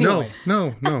 Anyway,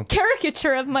 No.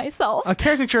 Caricature of myself. a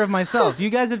caricature of myself. You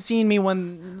guys have seen me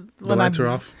when The lights are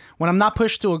off. when I'm not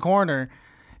pushed to a corner.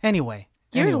 Anyway.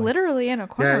 You're literally in a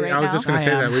corner Yeah, right I was now. just gonna I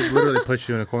say am. that we literally pushed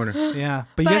you in a corner. Yeah,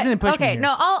 but you guys didn't push me. okay, here.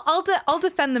 no, I'll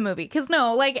defend the movie because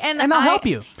no, like, and And I'll help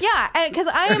you. Yeah, because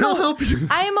I am. I'll help you.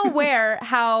 I am aware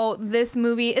how this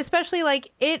movie, especially like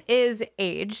it is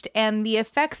aged, and the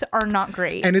effects are not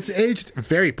great. And it's aged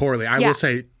very poorly. I Yeah. will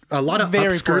say a lot of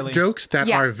Very upskirt poorly. jokes that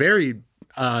Yeah. are very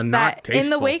not that tasteful. in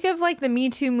the wake of like the Me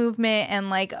Too movement and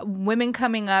like women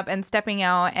coming up and stepping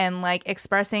out and like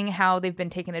expressing how they've been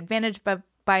taken advantage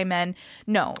by men.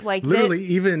 No, like Literally,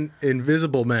 even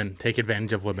invisible men take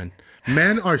advantage of women.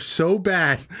 Men are so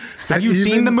bad. That Have you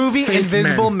seen even the movie fake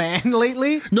Invisible men- Man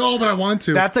lately? No, but I want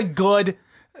to. That's a good.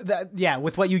 Yeah,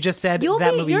 with what you just said,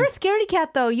 that movie. you're a scaredy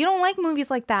cat though. You don't like movies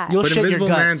like that. You'll but shit your Invisible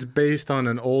guts. Man's based on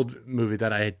an old movie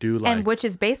that I do like. and which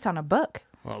is based on a book.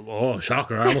 Oh,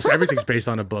 shocker. Almost everything's based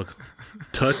on a book.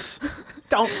 Toots.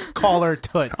 Don't call her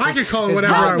Toots. I can call her It's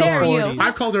whatever How I dare want. you.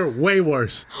 I've called her way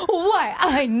worse. Why?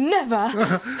 I never.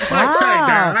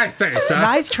 I say, sir.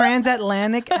 Nice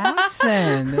transatlantic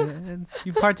accent.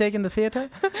 You partake in the theater?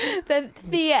 The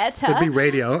theater. It'd be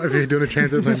radio if you're doing a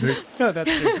transatlantic. No,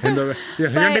 that's true. You're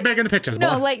gonna be big in the pictures,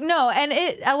 boy. No, and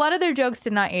a lot of their jokes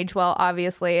did not age well,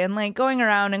 obviously, and like going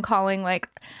around and calling like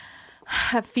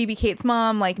Phoebe Cates'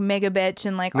 mom like mega bitch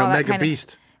and like No, all that Mega kind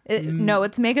Beast. of. No,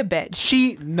 it's mega bitch.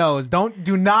 She knows.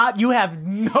 Do not. You have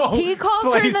no. He calls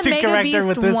her place the to mega correct her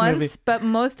with beast this once, movie. but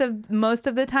most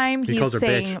of the time He he's calls her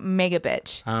saying bitch. mega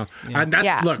bitch. Oh, and that's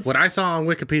Yeah. look. What I saw on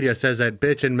Wikipedia says that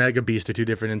bitch and mega beast are two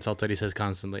different insults that he says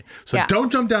constantly. So Yeah.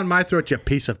 don't jump down my throat, you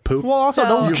piece of poop. Well, also, So-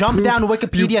 don't You jump Poop- down you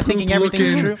Wikipedia thinking poop everything's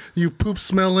looking, true. You poop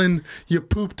smelling, you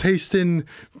poop tasting,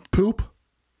 poop.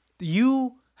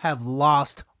 You have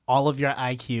lost all of your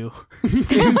IQ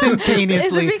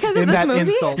instantaneously Is it because of in this that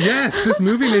movie? insult. Yes, this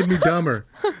movie made me dumber.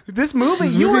 This movie,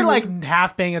 you were movie- like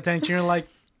half paying attention. You're like,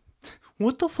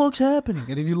 what the fuck's happening?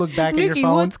 And then you look back at Nikki, your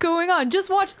phone. what's going on? Just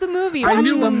watch the movie. I Watch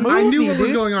knew, the the movie. I knew movie, what was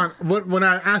dude. going on. When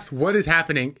I asked what is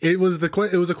happening, it was it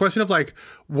was a question of like,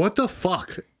 what the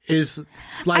fuck is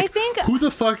like? I think- who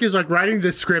the fuck is like writing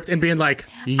this script and being like,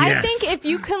 yes. I think if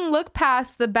you can look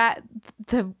past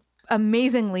the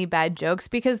amazingly bad jokes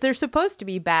because they're supposed to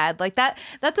be bad, like that's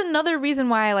another reason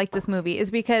why I like this movie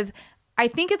is because I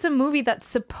think it's a movie that's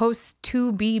supposed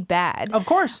to be bad. Of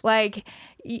course. Like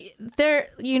they're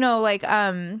like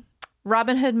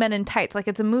Robin Hood Men in Tights, like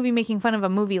it's a movie making fun of a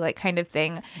movie, like kind of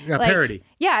thing. A Like, parody.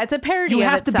 Yeah, it's a parody. You of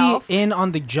have itself. to be in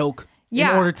on the joke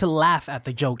Yeah. in order to laugh at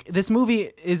the joke. This movie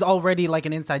is already like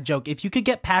an inside joke. If you could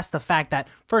get past the fact that,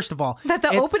 first of all, That the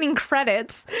it's- opening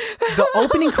credits. the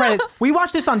opening credits, we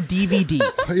watched this on DVD.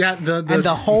 yeah, And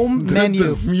the home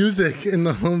menu. the music in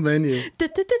the home menu.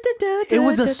 It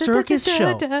was a circus show.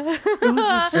 It was a And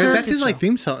that's circus his like show.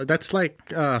 theme song. That's like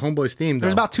Homeboy's theme. Though.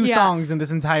 There's about 2 Yeah. songs in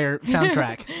this entire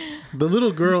soundtrack. The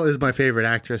little girl is my favorite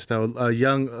actress though.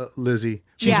 Young Lizzie.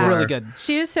 She's Yeah. really good.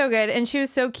 She was so good and she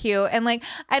was so cute. And like,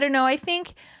 I don't know, I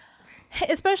think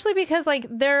especially because like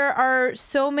there are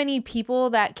so many people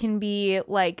that can be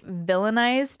like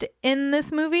villainized in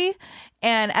this movie.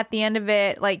 And at the end of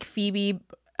it, like Phoebe,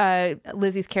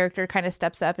 Lizzie's character kind of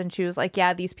steps up and she was like,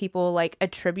 yeah, these people like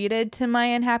attributed to my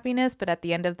unhappiness, but at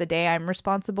the end of the day, I'm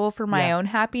responsible for my Yeah. own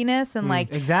happiness. And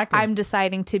like, exactly. I'm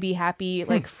deciding to be happy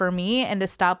like for me and to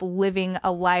stop living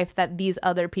a life that these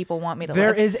other people want me to There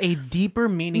live. is a deeper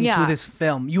meaning to Yeah. this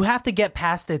film. You have to get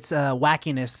past its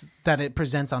wackiness that it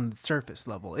presents on the surface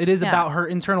level. It is Yeah. about her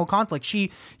internal conflict. You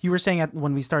were saying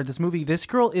when we started this movie, this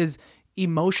girl is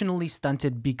emotionally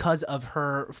stunted because of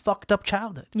her fucked up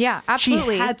childhood. Yeah,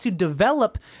 absolutely. She had to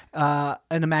develop an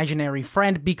imaginary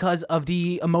friend because of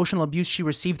the emotional abuse she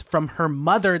received from her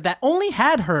mother that only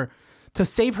had her to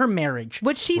save her marriage.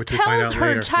 Which she Which we find tells out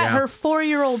her later, yeah. her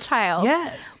 4-year-old child.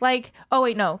 Yes. Like, oh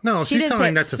wait, no. No, she she's didn't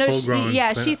telling say, that to no, full-grown,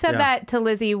 Yeah, but, she said yeah. that to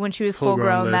Lizzie when she was full Full-grown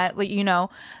grown. Liz. That like,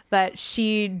 that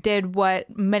she did what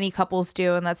many couples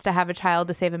do, and that's to have a child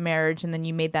to save a marriage, and then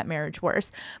you made that marriage worse.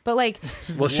 But like,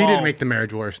 Well, she Whoa. didn't make the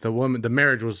marriage worse. The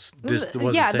marriage was just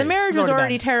wasn't yeah, the safe. marriage It was was already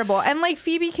already bad. terrible, and like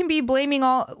Phoebe can be blaming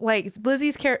all like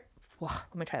Lizzie's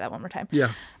let me try that one more time.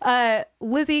 Yeah.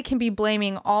 Lizzie can be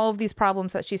blaming all of these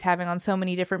problems that she's having on so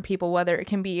many different people, whether it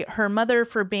can be her mother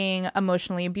for being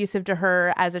emotionally abusive to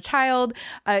her as a child.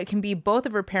 It can be both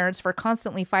of her parents for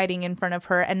constantly fighting in front of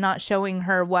her and not showing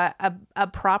her what a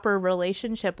proper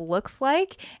relationship looks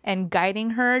like and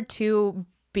guiding her to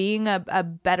being a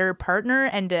better partner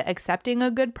and to accepting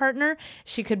a good partner.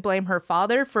 She could blame her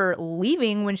father for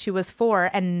leaving when she was 4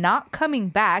 and not coming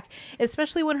back,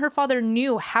 especially when her father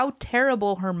knew how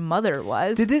terrible her mother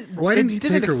was. Why didn't he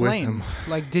take her with him?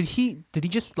 Like, did he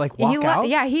just like walk out?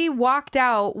 Yeah, he walked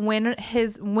out when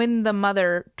the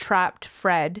mother trapped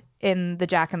Fred in the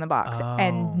Jack in the Box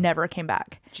and never came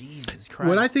back. Jesus Christ.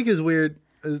 What I think is weird,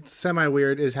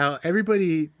 semi-weird, is how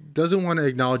everybody doesn't want to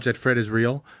acknowledge that Fred is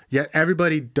real, yet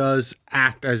everybody does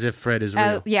act as if Fred is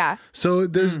real. Yeah. So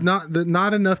there's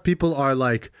not enough people are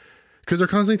like, because they're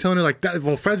constantly telling her like,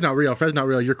 well, Fred's not real. Fred's not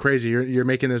real. You're crazy. You're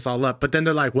making this all up. But then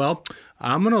they're like, well,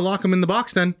 I'm gonna lock him in the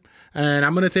box then, and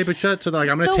I'm gonna tape it shut. So they're like,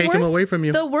 I'm gonna take him away from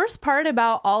you. The worst part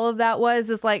about all of that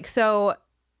is like, so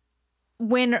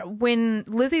when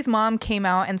Lizzie's mom came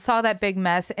out and saw that big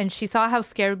mess and she saw how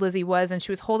scared Lizzie was and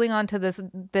she was holding on to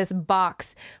this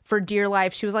box for dear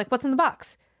life, she was like, what's in the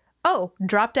box? Oh,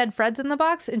 Drop Dead Fred's in the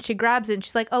box. And she grabs it and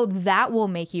she's like, oh, that will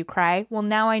make you cry. Well,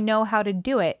 now I know how to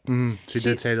do it. She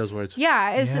did say those words.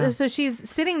 Yeah. So she's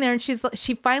sitting there and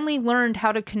she finally learned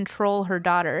how to control her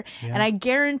daughter. Yeah. And I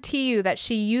guarantee you that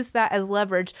she used that as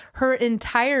leverage her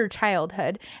entire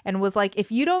childhood and was like,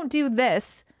 if you don't do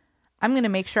this, I'm going to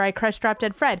make sure I crush Drop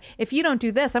Dead Fred. If you don't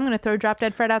do this, I'm going to throw Drop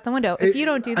Dead Fred out the window. If you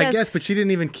don't do this. I guess, but she didn't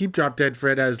even keep Drop Dead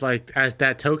Fred as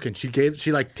that token. She tapes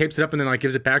it up and then like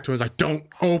gives it back to him and is like, don't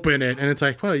open it. And it's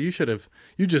like, well, you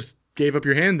just gave up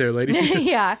your hand there, lady.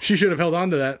 She should have held on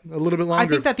to that a little bit longer. I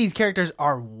think that these characters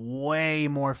are way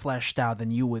more fleshed out than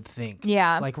you would think.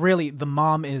 Yeah. Like really, the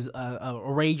mom is a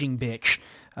raging bitch.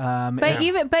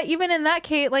 Even in that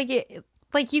case,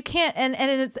 like you can't,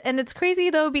 and it's crazy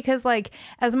though, because like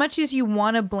as much as you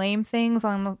want to blame things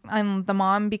on the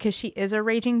mom because she is a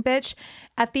raging bitch,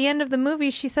 at the end of the movie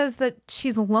she says that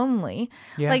she's lonely.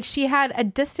 Yeah. Like she had a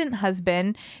distant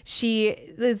husband. She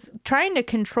is trying to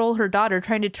control her daughter,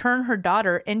 trying to turn her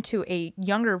daughter into a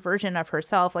younger version of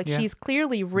herself. Like she's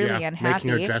clearly really unhappy.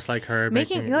 Making her dress like her.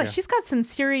 She's got some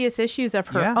serious issues of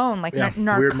her own, like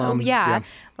weird mom.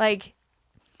 Like,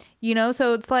 you know,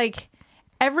 so it's like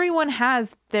everyone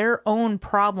has their own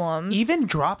problems. Even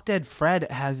Drop Dead Fred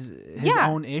has his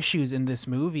own issues in this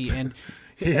movie, and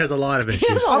he has a lot of issues.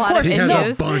 He has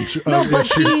a bunch of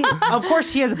issues. Of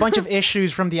course, he has a bunch of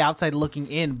issues from the outside looking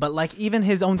in. But like even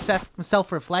his own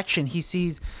self-reflection, he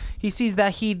sees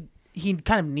that he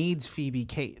kind of needs Phoebe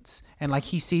Cates, and like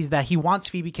he sees that he wants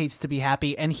Phoebe Cates to be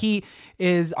happy, and he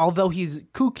is, although he's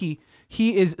kooky,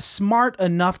 he is smart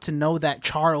enough to know that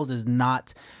Charles is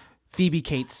not Phoebe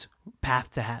Cates' path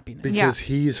to happiness. Because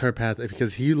he's her path,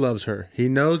 because he loves her. He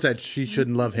knows that she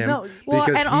shouldn't love him.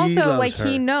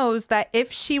 He knows that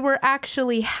if she were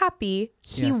actually happy,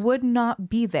 he would not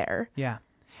be there. Yeah.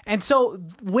 And so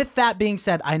with that being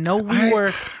said, I know we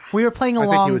were playing along.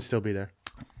 I think he would still be there.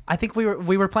 I think we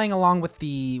were playing along with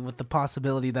the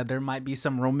possibility that there might be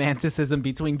some romanticism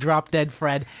between Drop Dead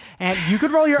Fred and you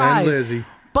could roll your eyes. Lizzie.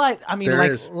 But I mean,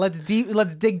 let's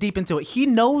dig deep into it. He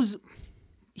knows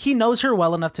her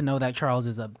well enough to know that Charles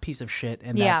is a piece of shit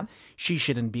and that she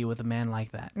shouldn't be with a man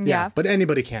like that. Yeah. But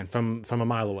anybody can from a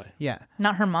mile away. Yeah.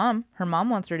 Not her mom. Her mom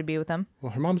wants her to be with him.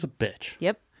 Well, her mom's a bitch.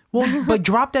 Yep. Well, but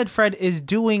Drop Dead Fred is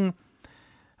doing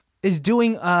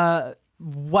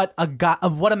what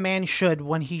a man should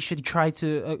when he should try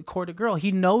to court a girl.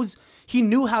 He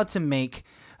knew how to make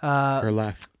her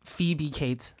laugh. Phoebe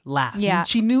Cates laugh. Yeah.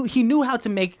 He knew how to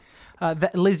make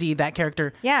Lizzie, that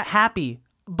character, happy.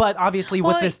 But obviously,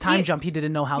 with this time jump, he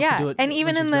didn't know how to do it. And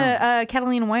even in the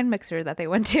Catalina wine mixer that they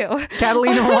went to.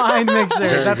 Catalina wine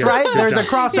mixer. That's right. There's a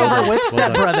crossover with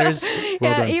Step Brothers.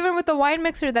 Even with the wine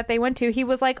mixer that they went to, he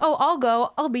was like, oh, I'll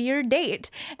go. I'll be your date.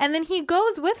 And then he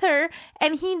goes with her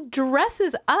and he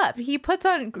dresses up. He puts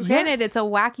on, granted, it's a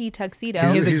wacky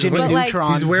tuxedo. He's a Jimmy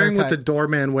Neutron. He's wearing what the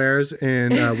doorman wears in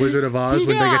Wizard of Oz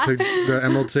when they get to the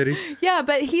Emerald City. Yeah,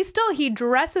 but he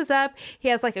dresses up. He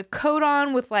has like a coat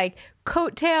on with like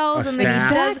coattails, and then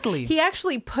he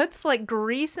actually puts like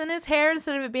grease in his hair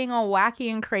instead of it being all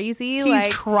wacky and crazy. He's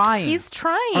trying.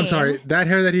 I'm sorry, that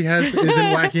hair that he has isn't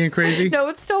wacky and crazy. No,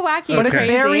 it's still wacky, but and crazy.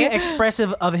 It's very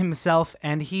expressive of himself,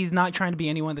 and he's not trying to be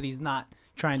anyone that he's not.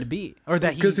 trying to be, or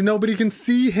that he. Because nobody can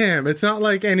see him. It's not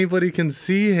like anybody can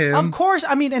see him. Of course,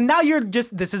 I mean, and now you're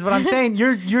just. This is what I'm saying.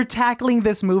 You're tackling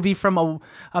this movie from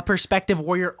a perspective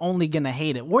where you're only gonna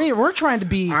hate it. We're trying to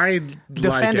be I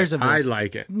defenders like of it. this. I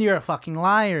like it. You're a fucking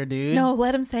liar, dude. No,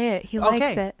 let him say it. He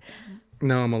likes it.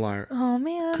 No, I'm a liar. Oh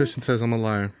man. Christian says I'm a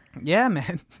liar. Yeah,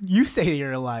 man. You say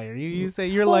you're a liar. You say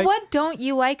you're Well, like. what don't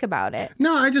you like about it?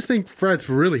 No, I just think Fred's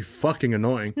really fucking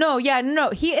annoying. No,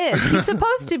 he is. He's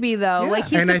supposed to be though. Like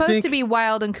he's And I supposed think- to be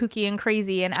wild and kooky and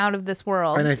crazy and out of this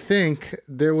world. And I think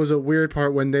there was a weird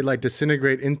part when they like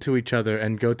disintegrate into each other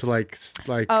and go to like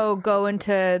go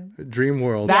into dream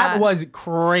world. That Yeah. was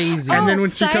crazy. And then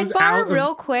when she comes sidebar out of-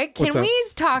 real quick, can What's up? we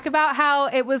just talk about how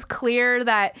it was clear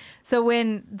that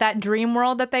when that dream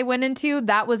world that they went into,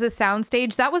 that was a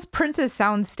soundstage. That was Prince's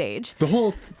soundstage. The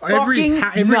whole every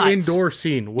Fucking every nuts. indoor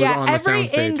scene was on the every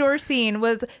soundstage. indoor scene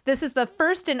was. This is the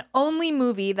first and only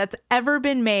movie that's ever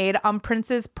been made on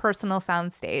Prince's personal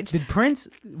soundstage. Did Prince,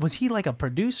 was he like a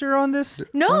producer on this?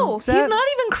 No, he's set? not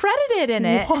even credited in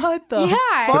it. What the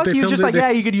Yeah. fuck? But they He was just filmed like, it-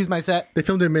 yeah, you could use my set. They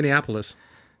filmed in Minneapolis,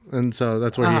 and so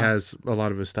that's where he has a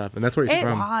lot of his stuff, and that's where he's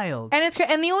from. Wild. And it's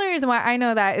and the only reason why I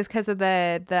know that is because of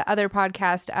the other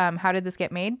podcast, How Did This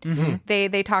Get Made? Mm-hmm.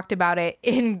 They talked about it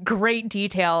in great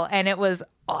detail, and it was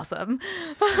awesome.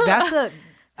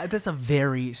 That's a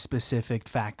very specific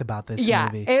fact about this Yeah,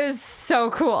 movie. it was so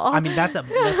cool. I mean, that's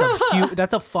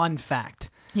a fun fact.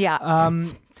 yeah,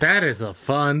 That is a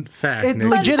fun fact. It Nick.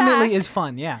 legitimately fact. is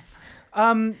fun. Yeah.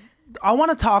 I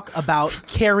want to talk about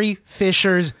Carrie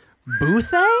Fisher's boo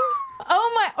thing.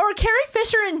 or Carrie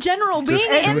Fisher in general being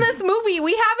in this movie.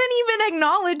 We haven't even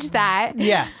acknowledged that.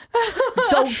 Yes.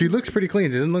 So She looks pretty clean.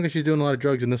 It doesn't look like she's doing a lot of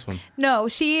drugs in this one. No,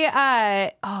 she.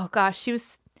 Oh gosh, she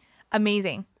was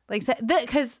amazing. Like,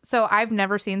 because I've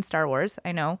never seen Star Wars.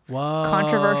 I know, Whoa.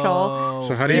 controversial.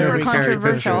 So how do you know Super who Carrie Fisher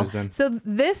controversial. is then? So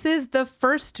this is the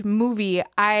first movie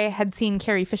I had seen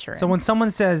Carrie Fisher in. So when someone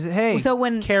says, "Hey, So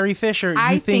when Carrie Fisher," you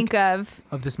I think of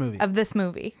this movie. this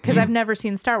movie because I've never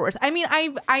seen Star Wars. I mean,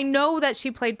 I know that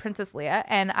she played Princess Leia,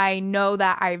 and I know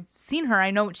that I've seen her.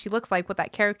 I know what she looks like, what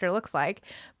that character looks like,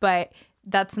 but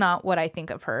that's not what I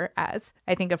think of her as.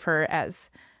 I think of her as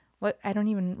what? I don't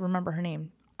even remember her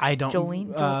name. I don't.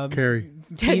 Jolene? Carrie.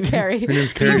 Carrie. Her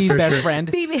name's Carrie Phoebe's Fisher. best friend.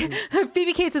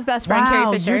 Phoebe Cates' best friend, Wow,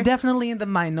 Carrie Fisher. you're definitely in the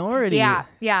minority. Yeah,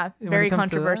 when very it comes to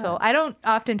controversial. that. I don't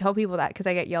often tell people that because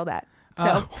I get yelled at.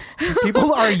 So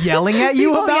People are yelling at you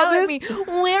people about yell this. at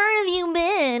me. Where have you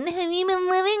been? Have you been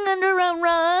living under a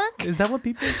rock? Is that what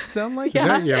people sound like? Is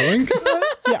that yelling?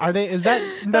 Yeah, are they? Is that?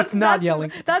 That's not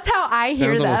yelling. That's how I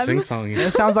hear Sounds almost them. sing-songy.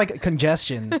 It sounds like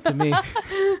congestion to me.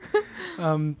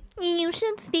 You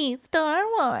should see Star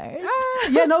Wars.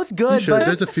 Yeah, no, it's You good, should. but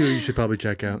There's a few you should probably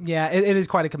check out. yeah, it is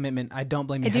quite a commitment. I don't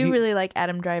blame you. I Have do you- really like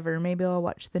Adam Driver. Maybe I'll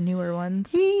watch the newer ones.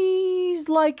 He's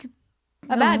like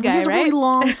A bad He guy, has a really right?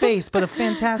 long face, but a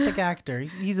fantastic actor.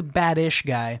 He's a bad-ish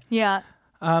guy. Yeah.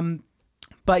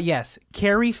 But yes,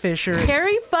 Carrie Fisher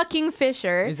Carrie fucking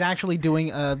Fisher. is actually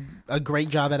doing a great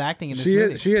job at acting in this She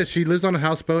movie. is. She is. She lives on a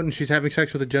houseboat and she's having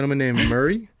sex with a gentleman named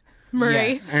Murray. Murray,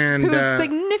 Yes. And, who is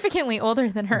significantly older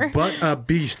than her. But a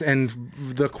beast. And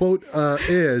the quote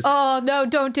is... Oh no!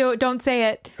 Don't do it! Don't say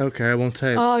it! Okay, I won't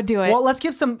say it. Oh, do it! Well, let's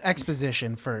give some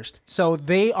exposition first. So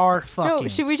they are fucking. no,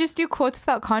 should we just do quotes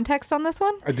without context on this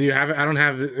one? Do you have it? I don't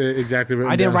have it exactly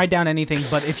written I didn't down. write down anything,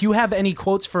 but if you have any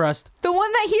quotes for us, The one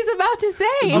that he's about to say.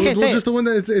 Okay, Well, say just it. the one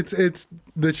that it's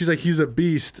that she's like he's a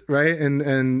beast, right?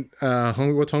 And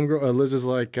what's homegirl? Liz is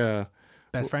like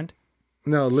best friend.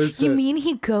 no, Liz. You mean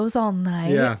he goes all night?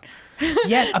 yeah?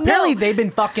 Yes, apparently they've been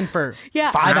fucking for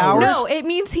 5 hours. No, it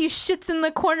means he shits in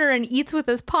the corner and eats with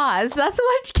his paws. That's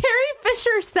what Carrie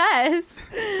Fisher says.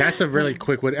 That's a really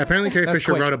quick one. Apparently, Carrie That's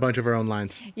Fisher quick. wrote a bunch of her own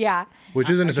lines, Yeah.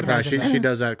 which isn't a surprise. imagine She that.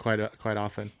 does that quite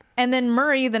often. And then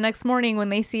Murray, the next morning, when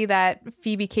they see that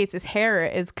Phoebe Cates' hair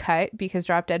is cut because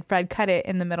Drop Dead Fred cut it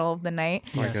in the middle of the night,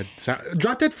 Oh my God.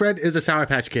 Drop Dead Fred is a Sour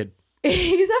Patch Kid.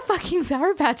 he's a fucking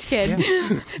Sour Patch Kid.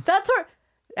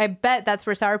 I bet that's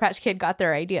where Sour Patch Kid got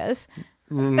their ideas.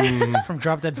 From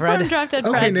Drop Dead Fred. From Drop Dead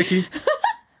Okay, Fred. Nikki.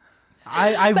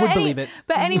 I would believe it.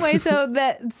 But anyway,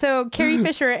 so Carrie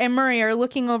Fisher and Murray are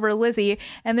looking over Lizzie,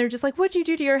 and they're just like, "What'd you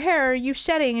do to your hair? Are you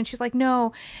shedding?" And she's like,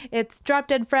 "No, it's Drop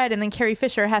Dead Fred." And then Carrie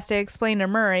Fisher has to explain to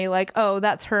Murray, like, "Oh,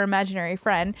 that's her imaginary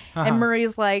friend." And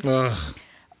Murray's like, Ugh.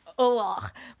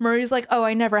 ugh. Murray's like, oh,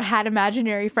 I never had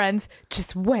imaginary friends,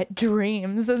 just wet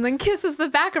dreams, and then kisses the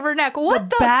back of her neck. What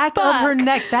the Back fuck? of her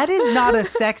neck. That is not a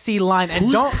sexy line. And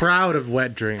Who's don't. proud of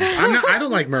wet dreams? I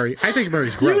don't like Murray. I think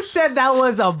Murray's gross. You said that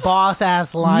was a boss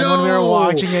ass line when we were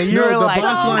watching it. You no, were the like,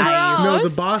 boss line. nice. No,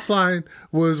 the boss line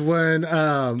was when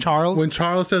Charles? when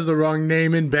Charles says the wrong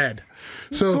name in bed.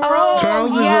 So Oh,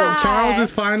 Charles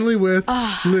is finally with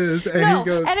Liz, and No, he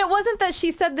goes, and it wasn't that she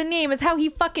said the name. It's how he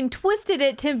fucking twisted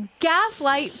it to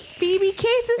gaslight Phoebe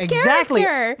Cates' exactly.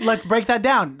 character. Let's break that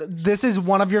down. This is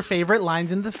one of your favorite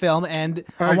lines in the film, and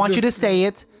I I want you to just- say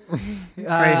it.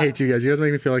 I hate you guys. You guys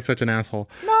make me feel like such an asshole.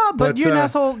 No, but you're an uh,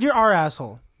 asshole. You're our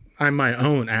asshole. I'm my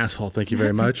own asshole. Thank you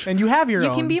very much. And you have your You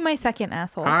own. can be my second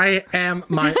asshole. I am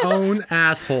my own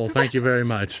asshole. Thank you very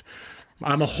much.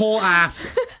 I'm a whole ass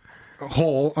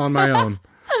hole on my own.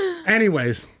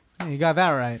 Anyways, You got that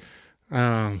right.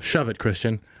 shove it,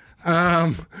 Christian.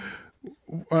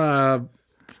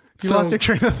 You lost your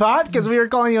train of thought because we were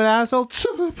calling you an asshole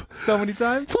Shut up. so many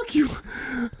times. Fuck you.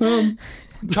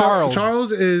 Charles.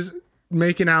 Charles is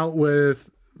making out with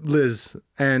Liz,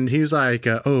 and he's like,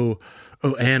 oh,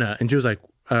 Anna. And she was like,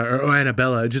 or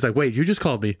Annabella. And she's like, wait, you just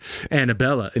called me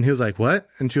Annabella. And he was like, what?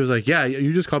 And she was like, yeah,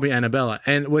 you just called me Annabella.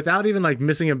 And without even like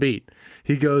missing a beat,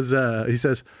 he goes, he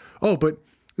says, oh, but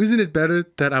isn't it better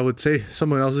that I would say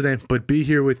someone else's name, but be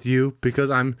here with you because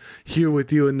I'm here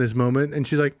with you in this moment? And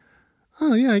she's like,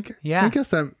 oh, yeah, I guess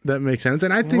that makes sense.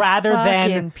 And I think Rather than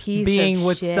Fucking piece being of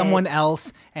with shit. someone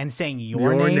else and saying your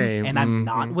Your name, name, and I'm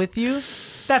not with you,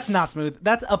 that's not smooth.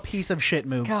 That's a piece of shit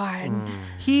move. God.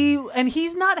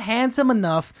 He's not handsome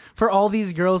enough for all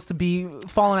these girls to be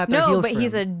falling at their No, heels. but for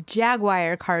he's him. a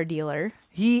Jaguar car dealer.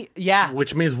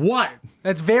 which means what?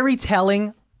 That's very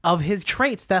telling of his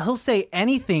traits that he'll say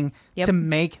anything Yep. to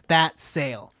make that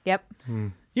sale. Yep.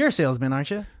 You're a salesman,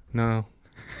 aren't you? No.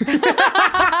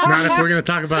 Not if we're going to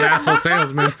talk about asshole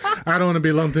salesmen. I don't want to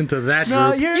be lumped into that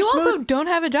group. you're You smooth. also don't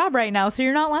have a job right now, so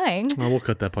you're not lying. Well, we'll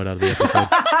cut that part out of the episode.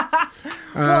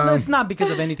 Well, it's not because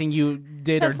of anything you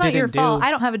did That's or not didn't your do. fault.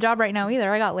 I don't have a job right now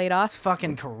either. I got laid off.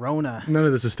 Fucking Corona. None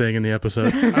of this is staying in the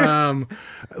episode.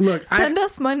 Look, Send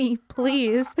us money,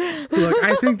 please.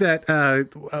 I think that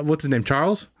what's his name?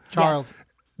 Charles. Charles.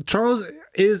 Charles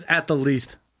is at the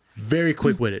least very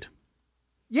quick-witted.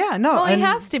 Yeah, no. Well, he and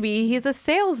has to be. He's a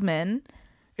salesman.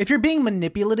 if you're being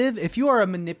manipulative, if you are a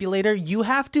manipulator, you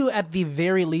have to at the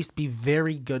very least be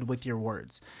very good with your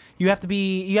words. You have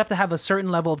to have a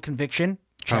certain level of conviction.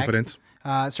 Check. Confidence.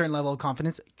 Certain level of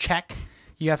confidence. Check.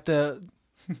 You have to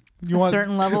A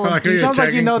certain level I of like how you're Sounds like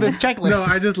you checking. know this checklist. No,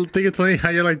 I just think it's funny how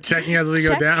you're like checking as we go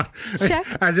Check, down. check.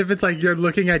 As if it's like you're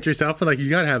looking at yourself and like you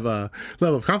gotta have a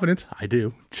level of confidence. I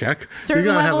do. Check. certain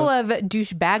You gotta have level a- of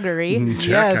douchebaggery. Check.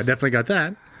 Yes. I definitely got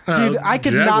that. Dude, I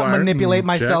could not Jaguar. manipulate Check.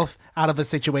 myself out of a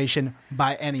situation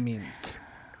by any means.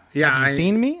 Yeah, Have you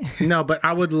seen me? No, but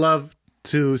I would love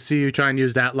to see you try and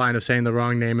use that line of saying the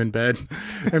wrong name in bed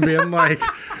and being like,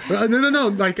 no,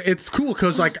 like it's cool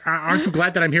because like, aren't you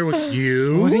glad that I'm here with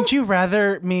you? Wouldn't you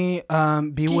rather me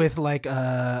be with like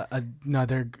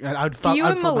another? I would. Do you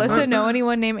I'd and flip my Melissa nuts. know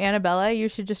anyone named Annabella? You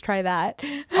should just try that.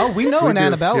 Oh, we know an do.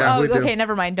 Annabella. Yeah. Oh, we do. okay,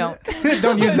 never mind. Don't.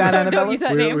 Don't use that Annabella. Don't use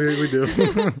that we, name. we do.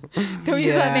 Don't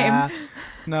use that name.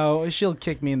 No, she'll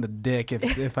kick me in the dick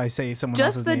if I say someone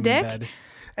Just else's the name dick? in bed.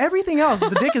 Everything else, the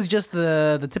dick is just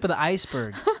the tip of the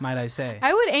iceberg, might I say.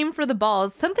 I would aim for the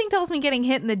balls. Something tells me getting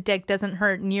hit in the dick doesn't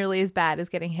hurt nearly as bad as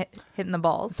getting hit in the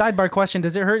balls. Sidebar question: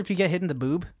 does it hurt if you get hit in the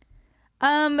boob?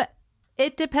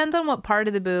 It depends on what part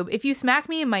of the boob. If you smack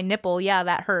me in my nipple, yeah,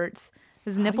 that hurts.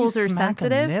 Because nipples How are do you smack a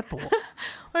sensitive. nipple?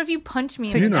 Or if you punch me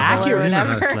in Takes the You know, nipple or you know how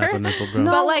to whatever. slap a nipple, bro.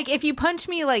 But like if you punch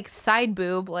me like side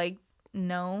boob, like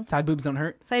no. Side boobs don't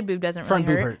hurt. Side boob doesn't Front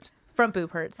really boob hurt. hurts. Front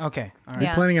boob hurts. Okay, all right.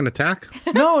 Yeah. Planning an attack?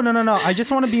 No. I just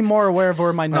want to be more aware of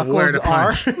where my Of where knuckles to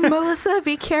are. punch. Melissa,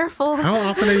 be careful. How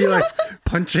often are you like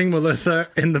punching Melissa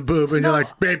in the boob and you're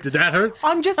like, babe, did that hurt?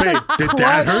 I'm just Babe, like did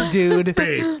that klutz, hurt? dude.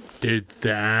 Babe, did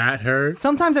that hurt?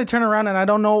 Sometimes I turn around and I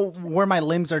don't know where my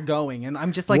limbs are going, and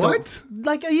I'm just like, What?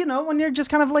 when you're just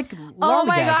kind of like, Oh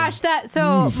my lollygagging. gosh, that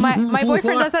so my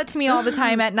boyfriend What? does that to me all the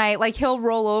time at night. Like he'll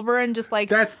roll over and just like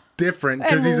That's different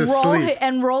because and he's roll asleep.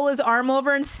 and roll his arm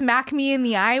over and smack me in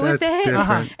the eye with That's it.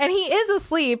 different. And he is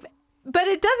asleep. But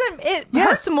it doesn't. It Yes.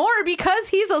 hurts more because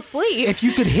he's asleep. If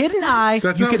you could hit an eye,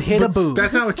 you could hit a boob.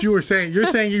 That's not what you were saying. You're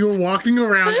saying you were walking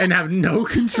around and have no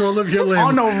control of your limbs.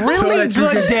 On a so really that you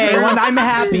good can day turn- when I'm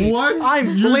happy, What?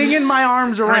 I'm flinging my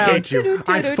arms I around. hate you.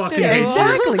 I fucking hate you.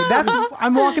 Exactly.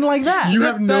 I'm walking like that. You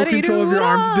have no control of your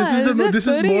arms. This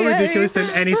is more ridiculous than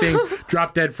anything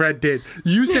Drop Dead Fred did.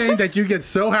 You saying that you get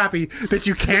so happy that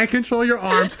you can't control your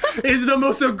arms is the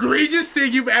most egregious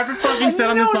thing you've ever fucking said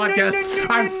on this podcast.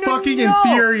 I'm fucking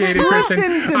infuriated, Kristen.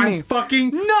 Listen to I'm me. fucking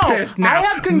No, pissed now. I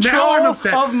have Now control I'm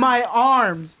upset. of my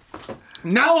arms.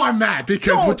 Now I'm mad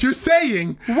because Don't. what you're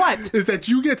saying What? is that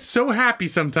you get so happy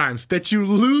sometimes that you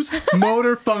lose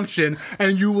motor function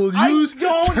and you will I use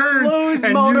don't turns lose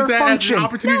and motor use that function. as an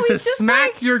opportunity No, to he's just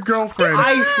smack like, your girlfriend.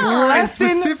 I and lessen.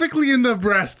 specifically in the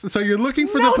breast. So you're looking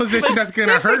for No, the position that's going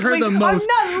to hurt her the specifically. I'm most.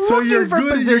 not So looking you're for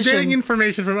good. You're getting positions.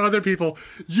 information from other people.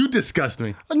 You disgust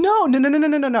me. No.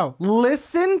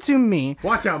 Listen to me.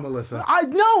 Watch out, Melissa.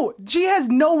 No, she has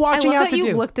no I watching love out that to you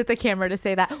do. looked at the camera to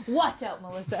say that. Watch out,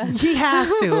 Melissa. He has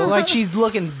to. Like she's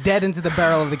looking dead into the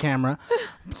barrel of the camera.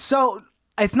 So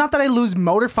it's not that I lose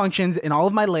motor functions in all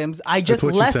of my limbs. I just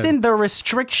what you lessen said. the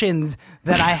restrictions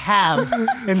that I have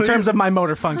in So terms you- of my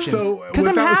motor functions. So Because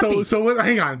I'm happy.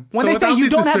 hang on. when So they say without you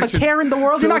these don't have a restrictions- care in the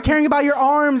world, so- you're not caring about your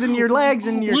arms and your legs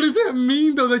and your. What does that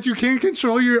mean, though, that you can't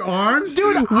control your arms?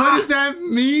 Dude, what does that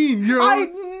mean?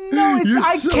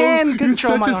 I can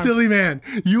control You're my such a arms. silly man.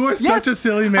 You are Yes, such a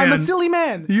silly man. I'm a silly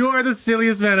man. You are the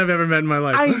silliest man I've ever met in my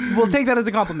life. I will take that as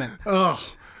a compliment. Ugh.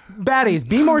 Baddies,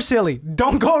 be more silly.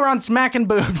 Don't go around smacking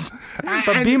boobs,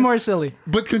 but be more silly.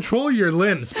 But control your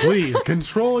limbs, please.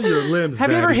 Control your limbs.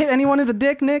 Have you ever Daddy. hit anyone in the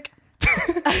dick, Nick?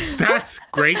 That's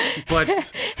great, but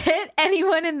Hit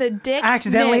anyone in the dick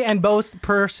Accidentally Nick. and both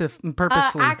purposely.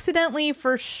 Accidentally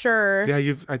for sure. yeah,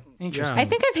 you've. Interesting. I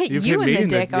think I've hit You've you hit in me the in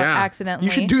the- dick yeah. accidentally.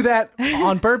 You should do that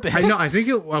on purpose. I know. I think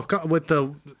with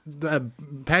the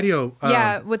patio.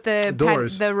 Yeah, with the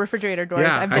doors. the refrigerator doors.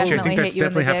 Yeah, I've actually, I definitely think that's hit you in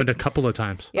definitely the happened dick. a couple of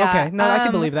times. Yeah, Okay, no, I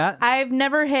can believe that. I've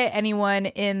never hit anyone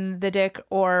in the dick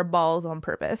or balls on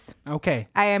purpose. Okay.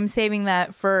 I am saving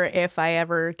that for if I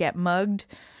ever get mugged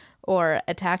or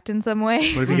attacked in some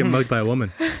way. What if you get mugged by a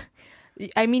woman?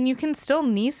 I mean, you can still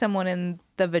knee someone in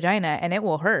the vagina and it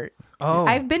will hurt. Oh.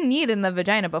 I've been kneed in the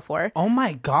vagina before. Oh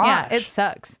my gosh. Yeah, it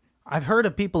sucks. I've heard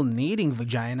of people needing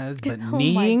vaginas, but Oh my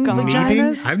kneeing God.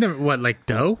 vaginas? I've never. What, like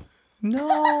dough?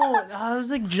 No, it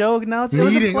was a joke. No, it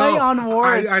was a Kneading. play Oh, on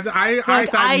words. I Like,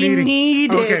 thought I kneading.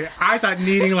 need okay, it. I thought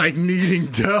kneading like kneading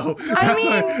dough. I mean,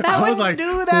 that I was would like,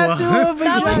 do that to a what?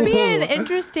 That would be vagina. an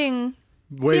interesting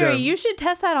Wait theory. a- You should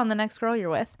test that on the next girl you're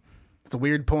with. It's a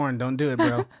weird porn. Don't do it,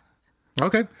 bro.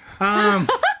 Okay.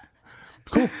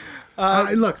 Cool.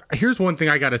 Look, here's one thing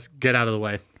I gotta get out of the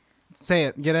way. Say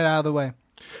it. Get it out of the way.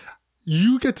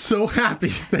 You get so happy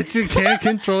that you can't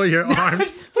control your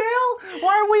arms Still?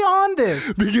 Why are we on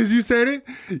this? because you said it.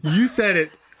 You said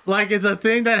it like it's a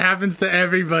thing that happens to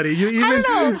everybody. You even. I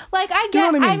don't know. Like I You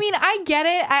know get. what I I mean? mean, I get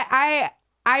it.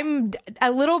 I'm a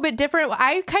little bit different.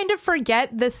 I kind of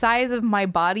forget the size of my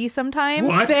body sometimes.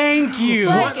 What? Thank you.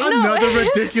 Like, What no. another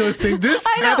ridiculous thing. This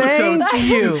I know. episode Thank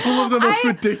you. is full of the most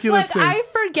ridiculous things. I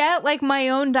forget like my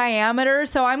own diameter,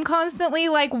 so I'm constantly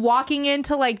like walking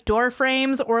into like door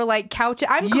frames or like couches.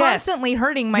 I'm Yes. constantly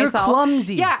hurting You're myself.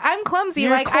 clumsy. Yeah, I'm clumsy.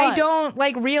 You're like I klutz. don't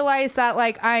like realize that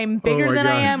like I'm bigger my than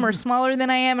I God. am or smaller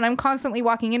than I am, and I'm constantly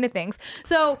walking into things.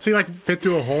 So So you like fit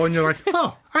through a hole and you're like,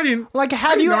 oh, I didn't. Like, I have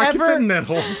didn't you know I could ever? fit in that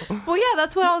hole? well, yeah,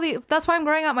 that's why I'm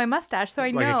growing out my mustache, so I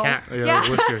Like know. a cat. Yeah.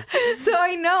 what's your- So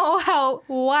I know how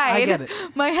wide get it.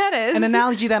 my head is. An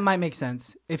analogy that might make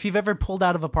sense. If you've ever pulled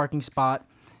out of a parking spot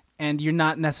and you're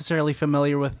not necessarily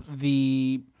familiar with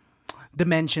the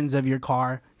dimensions of your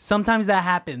car, sometimes that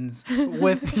happens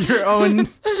with your own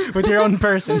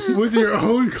person. With your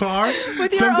own car?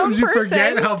 With your Sometimes own you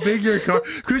forget person. how big your car.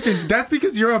 Christian, that's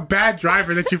because you're a bad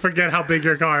driver that you forget how big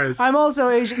your car is. I'm also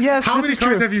Asian. Yes, How this many is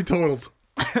cars true. have you totaled?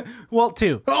 Well,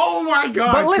 2. Oh my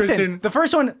God, But listen, Christian. the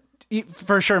first one,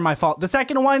 for sure, my fault. The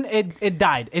second one, it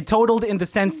died. It totaled in the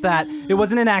sense that it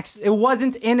wasn't it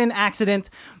wasn't in an accident,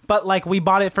 but like we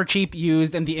bought it for cheap,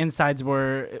 used, and the insides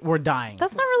were dying.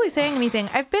 That's not really saying anything.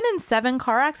 I've been in 7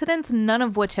 car accidents, none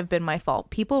of which have been my fault.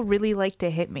 People really like to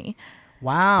hit me.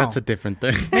 Wow. That's a different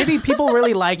thing. Maybe people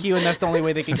really like you, and that's the only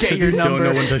way they can get your you number.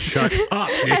 don't know when to shut up,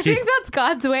 I Nikki. think that's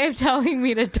God's way of telling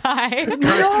me to die.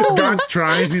 God's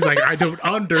trying. He's like, I don't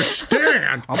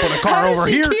understand. I'll put a car How over does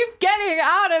she here. keep getting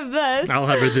out of this? I'll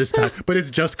have her this time. But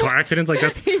it's just car accidents. Like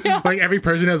that's like every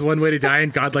person has one way to die,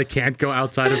 and God like can't go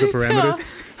outside of the parameters.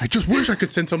 I just wish I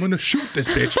could send someone to shoot this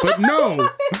bitch, but no.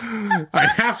 I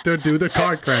have to do the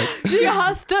car crash. She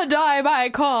has to die by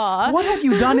car. What have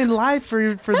you done in life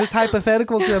for this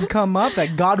hypothetical to have come up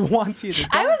that God wants you to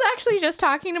die? I was actually just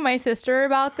talking to my sister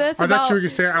about this. I thought you were going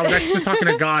to say, I was actually just talking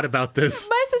to God about this.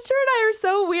 My sister and I are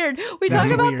so weird. We That's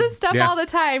talk about weird. this stuff Yeah. all the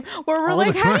time where we're All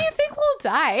like, the how do time. you think we'll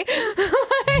die?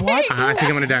 What? I think I'm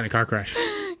going to die in a car crash.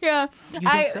 Yeah.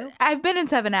 so? I've been in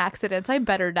 7 accidents. I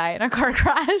better die in a car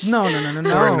crash. No.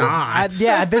 Or not.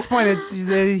 At this point,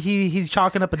 he's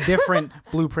chalking up a different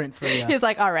blueprint for you. He's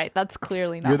like, all right, that's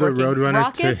clearly not You're the working. roadrunner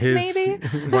Rockets, to his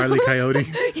maybe? Wile E.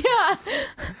 Coyote. Yeah.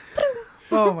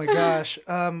 Oh my gosh,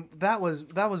 that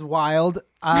was wild.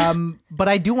 But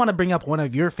I do want to bring up one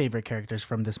of your favorite characters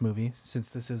from this movie, since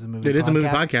this is a movie. It is a movie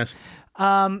podcast.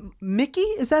 Mickey,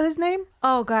 is that his name?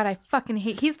 Oh, God, I fucking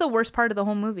hate. He's the worst part of the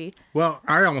whole movie. Well,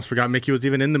 I almost forgot Mickey was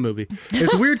even in the movie.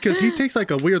 It's weird because he takes like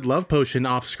a weird love potion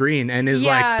off screen and is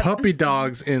Yeah. like puppy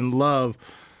dogs in love.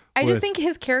 I with- just think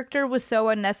his character was so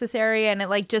unnecessary, and it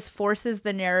like just forces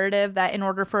the narrative that in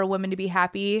order for a woman to be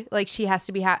happy, like she has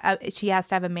to be she has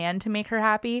to have a man to make her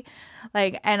happy.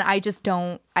 Like, and I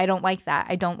don't like that.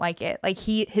 I don't like it. Like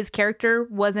his character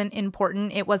wasn't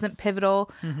important. It wasn't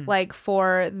pivotal like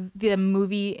for the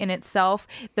movie in itself.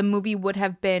 The movie would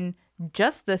have been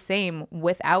just the same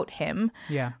without him.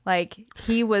 Yeah. Like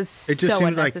he was It just so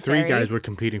seemed like unnecessary. 3 guys were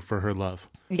competing for her love.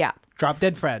 Yeah. Drop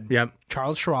Dead Fred. Yep.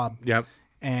 Charles Schwab. Yep.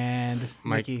 And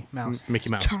Mickey Mouse.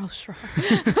 Mickey Mouse. Charles Schwab.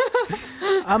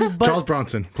 But Charles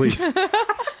Bronson, please.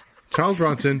 Charles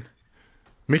Bronson,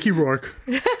 Mickey Rourke,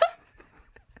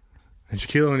 and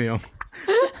Shaquille O'Neal.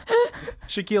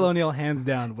 Shaquille O'Neal, hands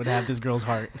down, would have this girl's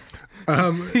heart.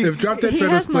 If Drop Dead He Fred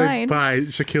was has played mine. by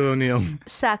Shaquille O'Neal,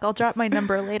 Shaq, I'll drop my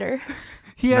number later.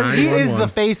 He is 911. the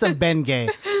face of Ben Gay.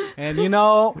 And you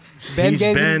know, Ben he's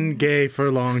Gay's been gay for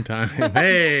a long time.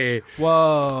 Hey.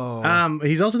 Whoa.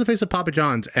 He's also the face of Papa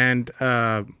John's, and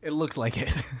It looks like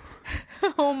it.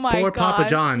 Oh my poor god. Papa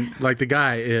John, like the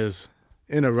guy is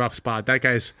in a rough spot. That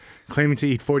guy's claiming to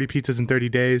eat 40 pizzas in 30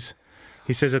 days.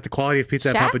 He says that the quality of pizza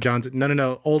at Shaq? Papa John's.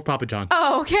 No, old Papa John.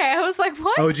 Oh, okay. I was like,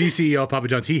 what? OG CEO of Papa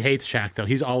John's. He hates Shaq though.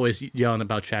 He's always yelling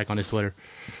about Shaq on his Twitter.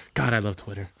 God, I love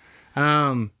Twitter.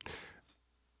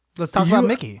 Let's talk about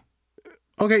Mickey.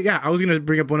 Okay, yeah, I was gonna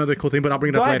bring up one other cool thing, but I'll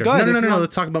bring it Go up ahead, later. go ahead, No. if you want.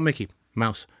 Let's talk about Mickey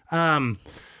Mouse.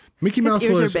 Mickey His Mouse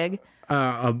ears was are big.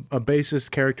 a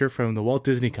bassist character from the Walt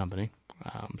Disney Company.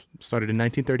 Started in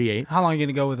 1938. How long are you going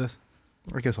to go with this?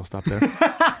 I guess I'll stop there.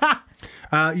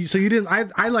 So you didn't?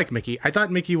 I liked Mickey. I thought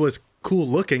Mickey was cool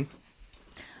looking.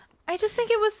 I just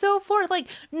think it was so forced. Like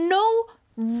no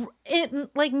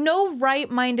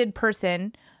right-minded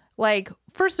person, like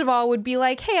first of all, would be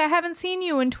like, "Hey, I haven't seen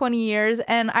you in 20 years,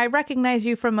 and I recognize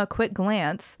you from a quick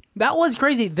glance." That was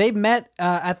crazy. They met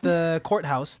at the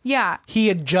courthouse. Yeah, He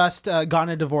had just gotten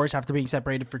a divorce after being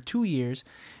separated for 2 years.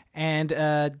 And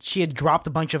she had dropped a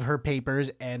bunch of her papers.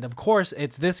 And of course,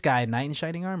 it's this guy, Knight in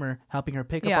Shining Armor, helping her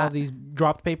pick up Yeah. all these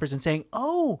dropped papers and saying,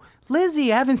 "Oh,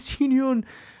 Lizzie, I haven't seen you in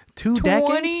 2 20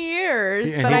 decades."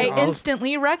 years, Yeah, but I he's al-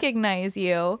 instantly recognize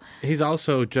you. He's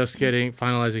also just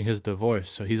finalizing his divorce,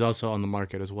 so he's also on the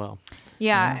market as well.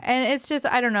 Yeah, and it's just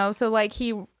I don't know. So like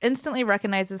he instantly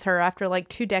recognizes her after like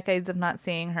 2 decades of not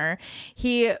seeing her.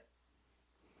 He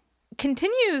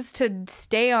continues to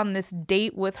stay on this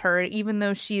date with her even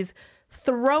though she's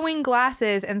throwing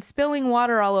glasses and spilling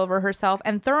water all over herself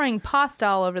and throwing pasta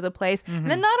all over the place. And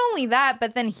then not only that,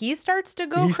 but then he starts to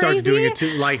go He crazy. starts doing it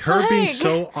too. Like her being Like-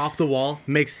 so off the wall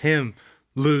makes him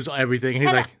lose everything. And he's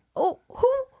And like, oh,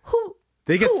 who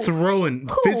they get who?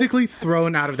 physically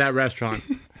thrown out of that restaurant.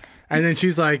 And then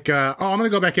she's like, oh, I'm going to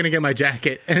go back in and get my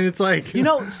jacket. And it's like, You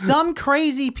know, some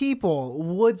crazy people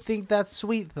would think that's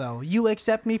sweet, though. You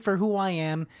accept me for who I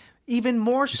am, even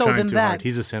more so trying than too that. hard.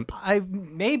 He's a simp.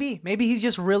 Maybe he's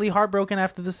just really heartbroken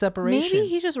after the separation. Maybe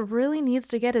he just really needs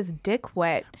to get his dick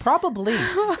wet. Probably.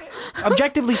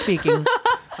 Objectively speaking,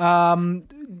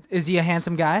 is he a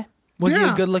handsome guy? Was he a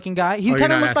Yeah. good-looking guy? He you're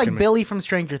kind of not looked like asking me. Billy from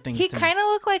Stranger Things. He to me. kind of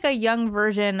looked like a young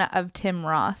version of Tim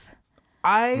Roth.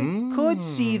 I could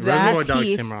see that. Reservoir Dogs,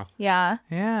 Teeth. Tim Roth. Yeah.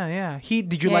 Yeah.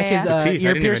 Did you Yeah, like his yeah. Teeth. I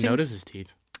ear didn't piercings? even notice his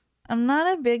teeth. I'm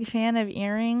not a big fan of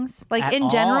earrings. Like At in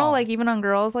general, all. like even on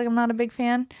girls, like I'm not a big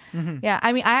fan. Yeah,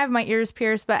 I mean, I have my ears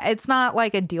pierced, but it's not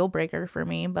like a deal breaker for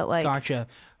me. But like, Gotcha.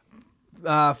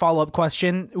 Follow-up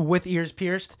question: with ears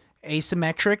pierced,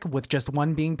 asymmetric with just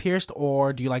one being pierced,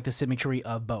 or do you like the symmetry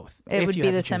of both? it If would you be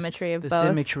had the to choose. symmetry of the both.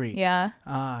 symmetry. Yeah,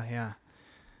 Yeah.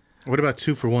 What about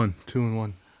 2 for 1? 2 in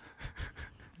 1.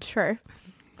 sure.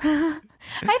 I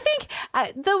think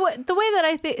the way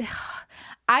that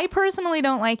I personally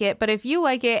don't like it, but if you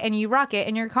like it and you rock it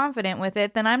and you're confident with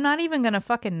it, then I'm not even gonna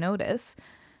fucking notice.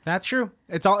 That's true.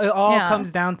 It all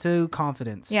comes down to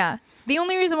confidence. Yeah. The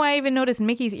only reason why I even noticed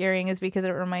Mickey's earring is because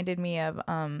it reminded me of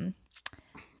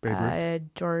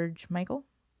George Michael.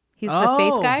 He's the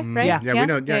faith guy, right? Yeah, we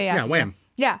know. Yeah, Wham.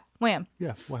 Yeah, Wham.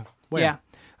 Yeah, Wham.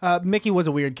 Yeah. Mickey was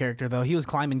a weird character, though. He was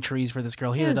climbing trees for this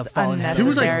girl. He It would was have fallen head He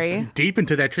was over. Necessary. deep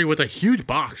into that tree with a huge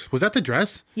box. Was that the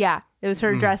dress? Yeah, it was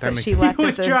her dress that that makes she sense. left. He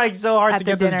was us trying so hard at to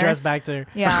the get this dinner. dress back to her.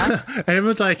 Yeah. And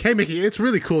everyone's like, "Hey, Mickey, it's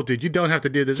really cool, dude. You don't have to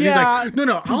do this." And Yeah. he's like,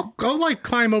 "No, I'll like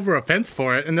climb over a fence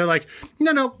for it." And they're like,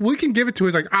 "No, we can give it to her."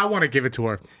 He's like, "I want to give it to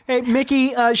her." Hey,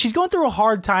 Mickey, she's going through a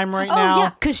hard time right now. Oh yeah,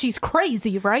 because she's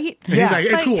crazy, right? And Yeah. he's like,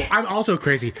 "It's Like- cool. I'm also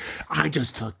crazy. I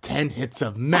just took 10 hits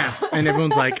of meth." And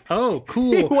everyone's like, "Oh,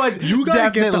 cool. He was You gotta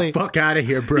definitely- get the fuck out of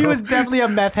here, bro." He was definitely a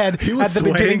meth head He was at the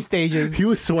sweating. beginning stages. He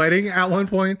was sweating at one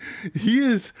point.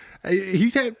 He's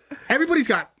had, everybody's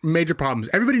got major problems.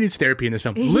 Everybody needs therapy in this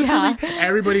film. Literally,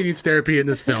 everybody needs therapy in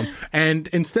this film. And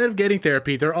instead of getting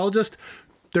therapy, they're all just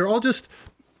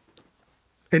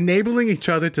enabling each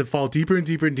other to fall deeper and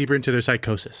deeper and deeper into their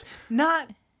psychosis. Not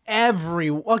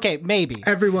okay, maybe.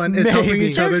 Everyone is helping Maybe.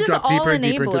 each They're other just drop all deeper and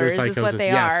deeper into their enablers, psychosis. is what they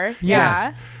Yes. are.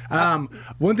 Yes. Yeah.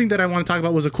 One thing that I want to talk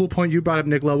about was a cool point you brought up,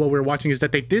 Nick Lowe, while we were watching, is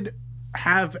that they did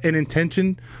have an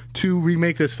intention to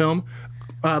remake this film.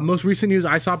 Most recent news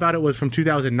I saw about it was from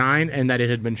 2009, and that it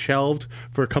had been shelved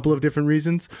for a couple of different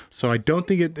reasons. So I don't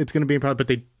think it's going to be a problem, but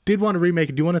they did want to remake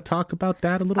it. Do you want to talk about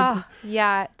that a little bit? Oh,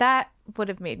 yeah, that would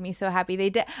have made me so happy. They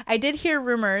did. I did hear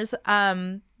rumors.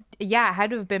 Yeah, it had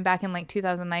to have been back in like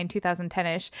 2009,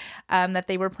 2010-ish, that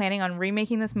they were planning on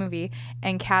remaking this movie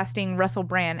and casting Russell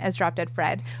Brand as Drop Dead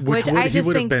Fred, which I just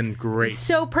would have think been great.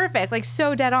 so perfect, like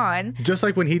so dead on. Just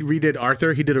like when he redid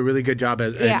Arthur, he did a really good job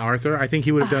as in Yeah. Arthur. I think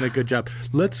he would have done a good job.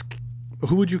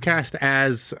 Who would you cast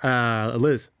as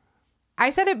Liz? I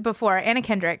said it before, Anna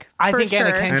Kendrick. I for think sure.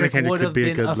 Anna Kendrick Kendrick would could have be a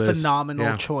been good a Liz. phenomenal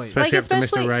Yeah. choice. Especially after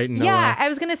Mr. Right and yeah, Noah. I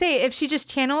was gonna say if she just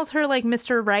channels her like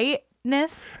Mr.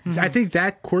 Rightness. I think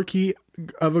that quirky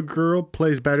of a girl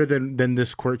plays better than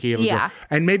this quirky of a Yeah. girl.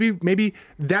 And maybe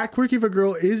that quirky of a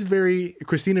girl is very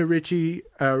Christina Ricci,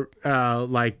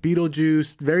 like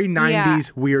Beetlejuice, very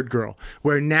 90s weird girl.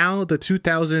 Where now the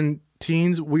 2000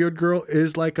 teens weird girl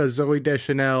is like a Zooey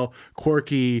Deschanel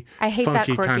quirky, I hate that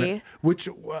funky kind quirky. of. Which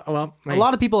well, a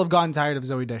lot of people have gotten tired of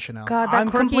Zoe Deschanel. God, that I'm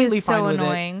quirky completely is fine so with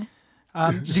annoying.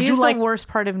 it. She Did is you like? the worst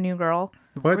part of New Girl.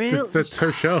 what? Really? That's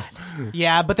her show.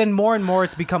 Yeah, but then more and more,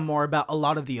 it's become more about a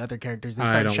lot of the other characters. They I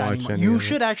start don't shining watch more. any You of it.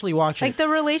 should actually watch Like it. the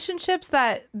relationships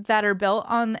that are built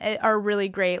on it are really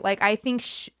great. Like I think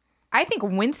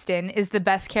Winston is the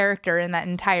best character in that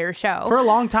entire show. For a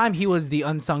long time, he was the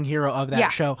unsung hero of that yeah,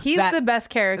 show. he's That- the best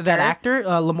character. That actor,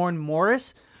 Lamorne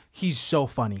Morris, he's so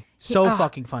funny, so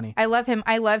fucking funny. I love him.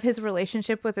 I love his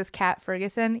relationship with his cat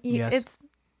Ferguson. Yes. It's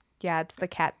the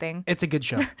cat thing. It's a good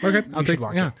show. Okay, I'll should take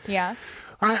watch yeah. it. Yeah.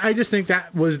 I just think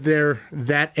that was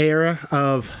that era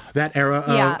of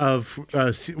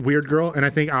Weird Girl, and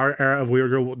I think our era of Weird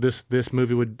Girl, this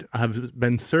movie would have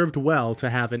been served well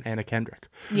to have an Anna Kendrick.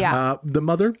 Yeah. The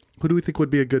mother, who do we think would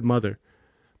be a good mother?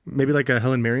 Maybe like a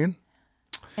Helen Mirren.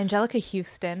 Angelica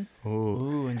Houston.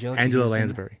 Ooh, Angela Houston.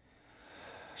 Lansbury.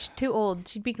 She's too old.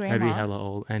 She'd be That'd grandma. be hella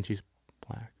old, and she's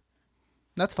black.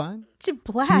 That's fine. She's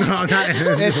black. No, not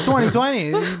It's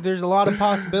 2020. There's a lot of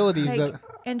possibilities. Like that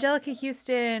Angelica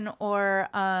Houston or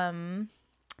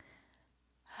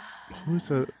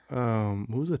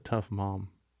who's a tough mom.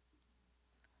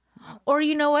 or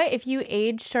you know what? If you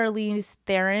age Charlize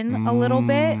Theron a little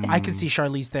bit, I can see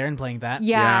Charlize Theron playing that.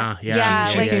 yeah,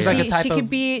 She seems like a type she of- could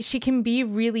be. She can be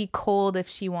really cold if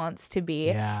she wants to be.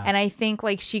 Yeah. And I think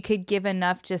like she could give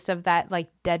enough just of that like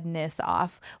deadness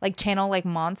off, like channel like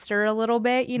Monster a little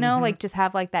bit. You know, like just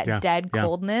have like that Yeah, dead yeah.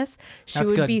 coldness. She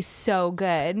That's would good. be so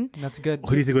good. That's good.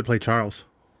 Who do you think would play Charles?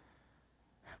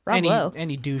 Rob Lowe.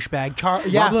 Any douchebag.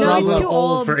 Yeah, Rob Lowe No, is he's a too little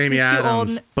old. for Amy He's too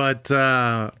Adams, old. but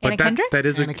Anna Kendrick? that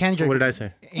is Anna Kendrick. What did I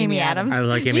say? Amy Adams. I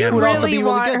like Amy you Adams. Would also really be really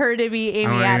want good. her to be I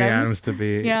Amy want Adams. Amy Adams to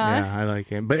be. Yeah. I like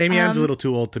him, but Amy Adams is a little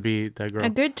too old to be that girl. A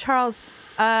good Charles.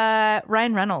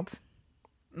 Ryan Reynolds.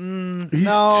 He's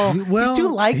No, too, he's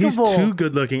too likable. He's too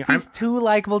good looking. He's too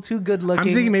likable, too good I'm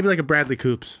looking. thinking maybe like a Bradley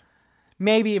Coops.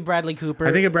 maybe a Bradley Cooper.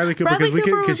 I think a Bradley Cooper Bradley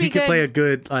Cooper because would he be could play good. a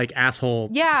good like asshole.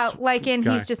 Yeah, like in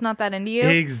guy. He's Just Not That Into You.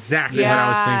 Exactly what I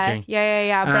was thinking.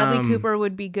 Yeah. Bradley Um, Cooper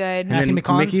would be good. And then Matthew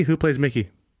McConaughey? Mickey, who plays Mickey?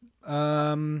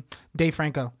 Dave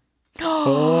Franco.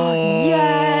 Oh,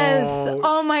 Yes.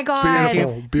 Oh my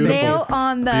God. Beautiful. Nail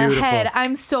on the Beautiful. head.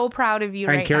 I'm so proud of you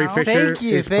And right Carrie now. Fisher Thank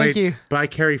you, is thank played you. by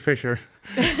Carrie Fisher.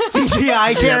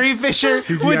 CGI Carrie Fisher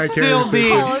CGI would Carrie still be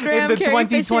Fisher. Hologram in the Carrie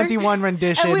 2021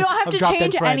 rendition. And we don't have of to Drop Dead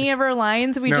change Fred. any of her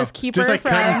lines. We just keep her like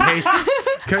from. cut and paste.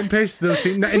 Cut and paste those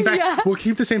scenes. In fact, Yeah. we'll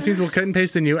keep the same scenes. We'll cut and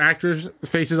paste the new actors'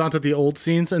 faces onto the old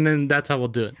scenes, and then that's how we'll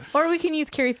do it. Or we can use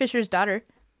Carrie Fisher's daughter.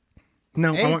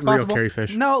 No, Hey, I it's want real possible. Carrie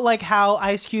Fisher. No, like how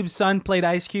Ice Cube's son played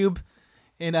Ice Cube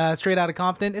in Straight Outta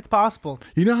Compton. It's possible.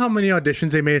 You know how many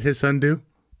auditions they made his son do?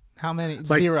 How many?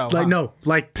 Like, 0. Like huh? no,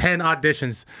 like 10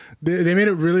 auditions. They made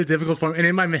it really difficult for him. And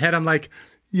in my head, I'm like,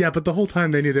 yeah, but the whole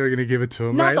time they knew they were gonna give it to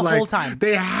him. Not right? the Like, whole time.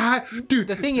 They had, dude.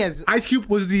 The thing is, Ice Cube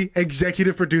was the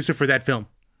executive producer for that film.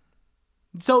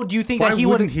 so do you think Why that he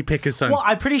would? wouldn't he pick his son? Well,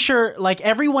 I'm pretty sure like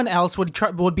everyone else would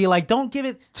be like, don't give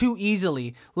it too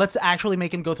easily. Let's actually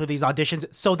make him go through these auditions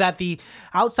so that the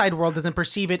outside world doesn't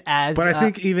perceive it as. But I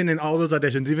think even in all those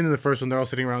auditions, even in the first one, they're all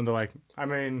sitting around. They're like, I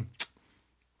mean,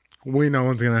 we know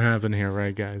what's gonna happen here,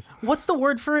 right, guys? what's the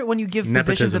word for it when you give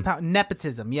positions Nepotism. of power?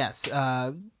 Nepotism. Yes.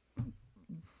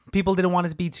 People didn't want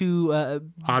it to be too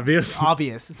Obvious.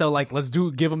 obvious, so like let's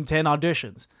give him 10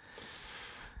 auditions.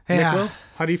 Nick, Yeah. Will,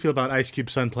 how do you feel about Ice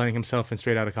Cube's son playing himself in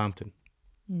Straight Outta Compton?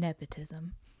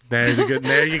 Nepotism. There's a good.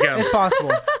 There you go. It's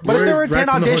possible. But if there were Word 10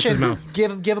 right from the horse's auditions, mouth.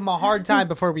 give him a hard time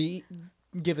before we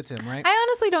give it to him, right? I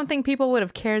honestly don't think people would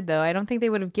have cared, though. I don't think they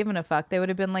would have given a fuck. They would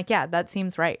have been like, yeah, that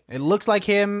seems right. It looks like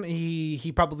him.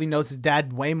 He probably knows his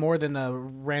dad way more than a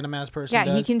random ass person Yeah,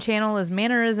 does. he can channel his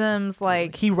mannerisms.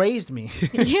 Like, He raised me.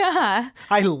 yeah.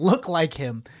 I look like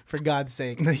him, for God's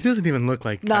sake. No, he doesn't even look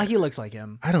like. Nah, he looks like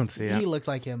him. I don't see it. He looks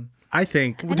like him. I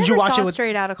think. I Did never you watch saw it with?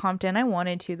 Straight Outta Compton. I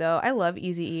wanted to, though. I love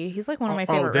Eazy-E. He's like one of my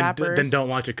favorite then, rappers. then don't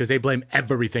watch it because they blame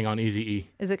everything on Eazy-E.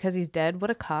 Is it because he's dead? What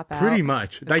a cop out. Pretty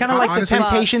much. It's kind of like the honestly,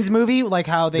 Temptations movie, like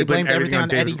how they blame blamed everything on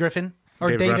David- Eddie Griffin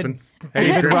or David David. Ruffin.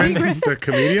 Eddie Griffin, the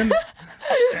comedian.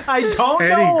 I don't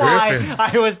Eddie know why Griffin.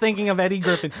 I was thinking of Eddie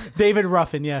Griffin. David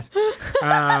Ruffin, yes.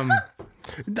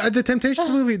 The Temptations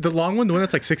movie, the long one, the one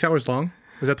that's like 6 hours long.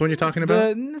 Is that the one you're talking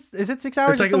about? Is it 6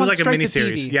 hours? It's like the it was one like a straight mini to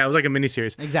series. TV. Yeah, it was like a mini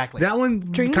series. Exactly. That one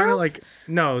kind Dreamgirls? of like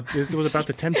no, it was about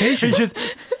the Temptations. He's just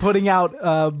putting out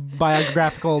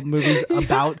biographical movies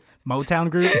about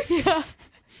Motown groups.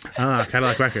 Kind of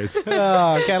like records.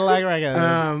 Oh, Cadillac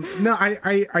Records. No,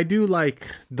 I do like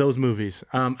those movies.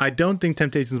 I don't think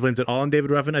Temptations blames it all on David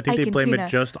Ruffin. I think Ike they and blame Tina. it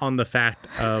just on the fact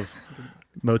of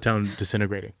Motown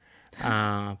disintegrating.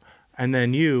 And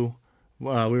then we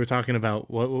were talking about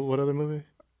what other movie?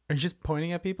 Are you just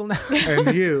pointing at people now?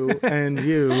 And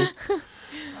you.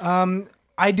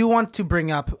 I do want to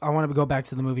bring up, I want to go back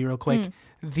to the movie real quick.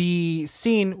 The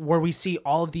scene where we see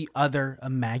all of the other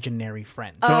imaginary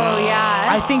friends. Oh, yeah.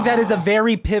 I think that is a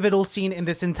very pivotal scene in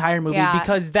this entire movie Yeah.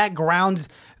 because that grounds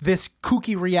this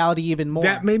kooky reality even more.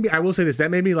 That made me. I will say this.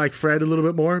 That made me like Fred a little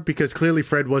bit more because clearly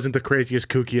Fred wasn't the craziest,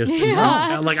 kookiest.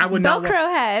 Yeah. Like I would not. Velcro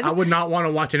head. I would not want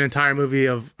to watch an entire movie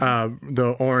of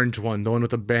the orange one, the one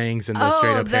with the bangs and the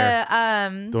straight up hair,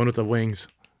 the one with the wings.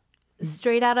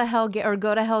 Straight Outta Hell or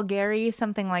Go to Hell Gary,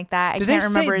 something like that. I Do can't they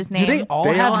remember say- his name. Do they all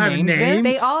They have all have names? There? names?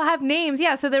 They all have names.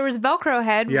 Yeah, so there was Velcro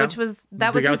Head, Yeah. which was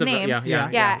The was guy his with the- name. yeah.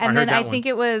 I And heard then that I one. think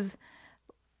it was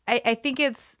I think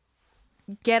it's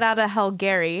Get Outta Hell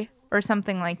Gary or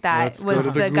something like that. Let's go Was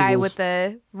to the the guy Googles. with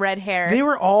the red hair. They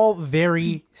were all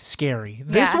very scary.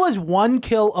 This Yeah. was one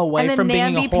kill away and then from being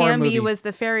a Namby horror Pamby movie. was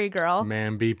the fairy girl.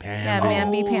 Mamby Pam. Yeah,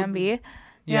 Mamby Pamby.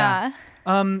 Yeah.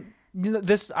 Yeah.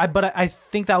 I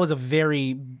think that was a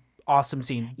very awesome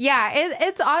scene. Yeah,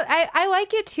 I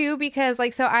like it too because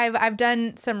like so I've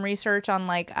done some research on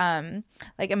like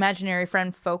imaginary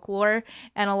friend folklore,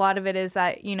 and a lot of it is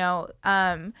that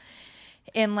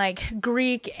in like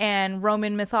Greek and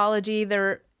Roman mythology,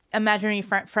 their imaginary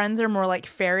friends are more like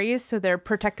fairies, so they're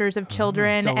protectors of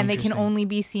children, so and they can interesting. only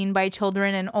be seen by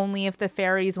children, and only if the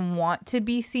fairies want to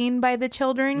be seen by the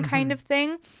children, kind of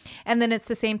thing. And then it's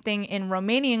the same thing in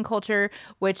Romanian culture,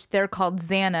 which they're called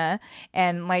Zana,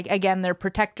 and like again, they're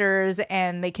protectors,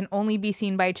 and they can only be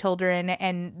seen by children,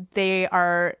 and they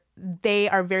are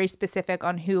very specific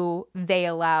on who they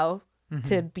allow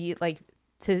to be like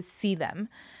to see them,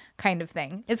 kind of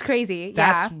thing. It's crazy.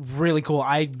 That's really cool.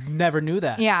 I never knew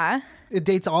that. Yeah. It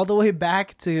dates all the way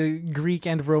back to Greek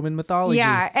and Roman mythology.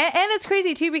 Yeah, and it's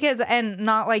crazy too because, and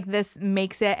not like this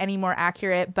makes it any more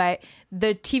accurate, but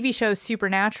the TV show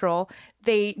Supernatural,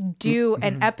 they do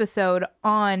an episode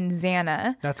on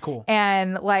Xana. That's cool.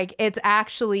 And like it's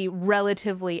actually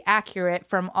relatively accurate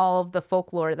from all of the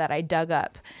folklore that I dug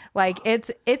up. Like it's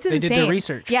insane. They did their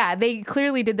research. Yeah, they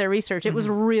clearly did their research. It was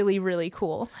really, really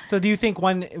cool. So do you think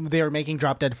when they were making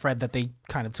Drop Dead Fred that they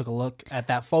kind of took a look at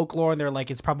that folklore and they're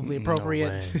like, it's probably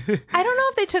appropriate? I don't know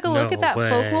if they took a look No at that way.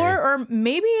 folklore, or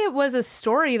maybe it was a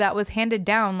story that was handed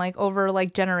down like over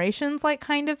like generations, like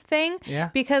kind of thing. Yeah.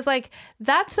 Because like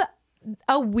that's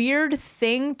a weird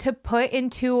thing to put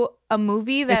into a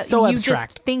movie that It's so you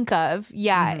abstract. just think of.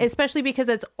 Yeah. Especially because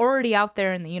it's already out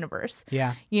there in the universe.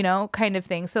 Yeah. You know, kind of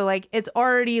thing. So like it's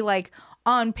already like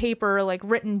on paper, like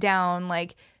written down,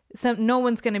 like no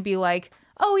one's going to be like,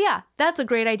 oh yeah, that's a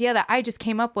great idea that I just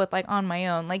came up with like on my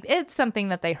own. Like it's something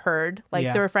that they heard, like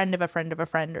Yeah. they're a friend of a friend of a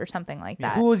friend or something like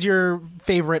that. Who was your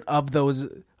favorite of those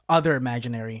other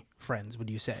imaginary friends,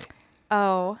 would you say?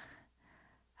 Oh,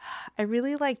 I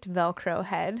really liked Velcro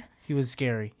Head. He was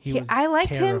scary. He was I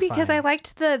liked him because I terrifying.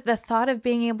 liked the thought of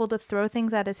being able to throw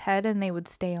things at his head and they would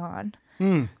stay on.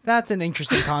 That's an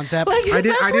interesting concept. Like I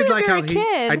especially did if like you're how a he.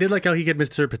 kid. I did like how he could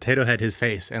Mr. Potato Head his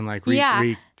face and like Yeah.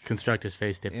 reconstruct his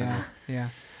face differently. yeah.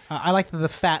 I liked the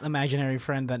fat imaginary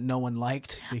friend that no one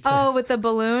liked. Because, Oh, with the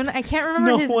balloon. I can't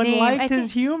remember No his one name. liked I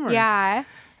his humor. Yeah.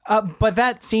 But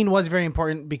that scene was very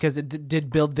important because it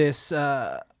did build this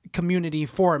community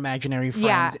for imaginary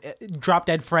friends. Yeah. Drop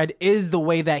Dead Fred is the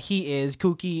way that he is,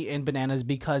 kooky and bananas,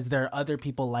 because there are other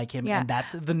people like him, Yeah. and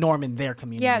that's the norm in their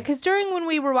community. Yeah, because during when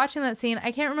we were watching that scene,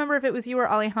 I can't remember if it was you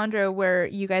or Alejandro where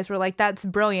you guys were like, "That's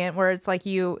brilliant," where it's like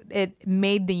it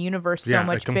made the universe so Yeah,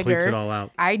 much it completes bigger. it all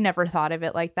out. I never thought of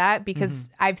it like that because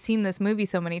I've seen this movie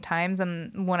so many times,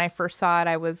 and when I first saw it,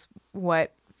 I was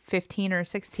 15 or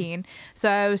 16, so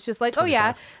I was just like, "Oh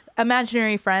yeah,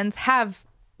 imaginary friends have."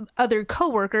 Other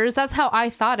coworkers. That's how I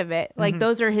thought of it. Like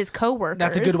those are his coworkers.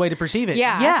 That's a good way to perceive it.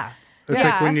 Yeah. Yeah. It's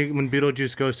Yeah. like when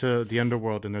Beetlejuice goes to the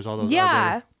underworld and there's all those.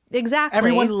 Yeah, exactly.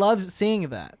 Everyone loves seeing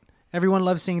that. Everyone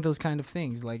loves seeing those kind of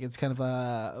things. Like it's kind of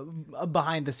a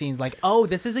behind the scenes. Like, oh,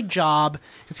 this is a job.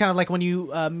 It's kind of like when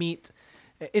you meet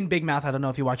in Big Mouth. I don't know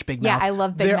if you watch Big Yeah, Mouth. I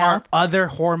love Big there Mouth. are other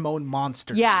hormone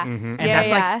monsters. Yeah. And Yeah, that's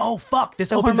yeah. like, oh fuck, this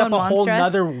The opens up a hormone whole monstrous.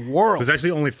 nother world. There's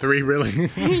actually only 3 really.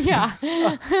 yeah.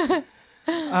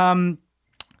 I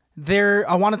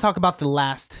want to talk about the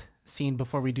last scene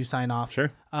before we do sign off.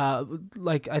 Sure.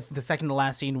 The second to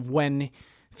last scene when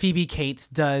Phoebe Cates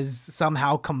does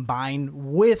somehow combine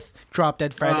with Drop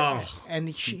Dead Fred, Oh.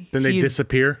 and Then they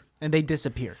disappear. and they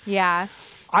disappear. Yeah.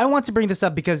 I want to bring this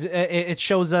up because it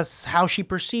shows us how she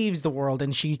perceives the world,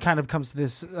 and she kind of comes to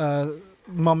this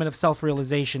moment of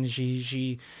self-realization.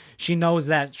 She knows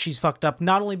that she's fucked up,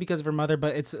 not only because of her mother,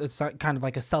 but it's kind of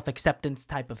like a self-acceptance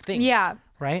type of thing. Yeah.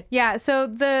 Right? Yeah, so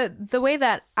the way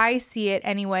that I see it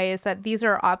anyway is that these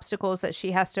are obstacles that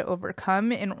she has to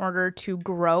overcome in order to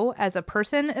grow as a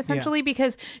person, essentially,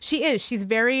 because she's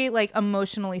very like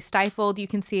emotionally stifled. You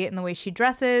can see it in the way she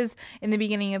dresses in the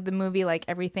beginning of the movie. Like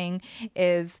everything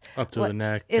is Up to the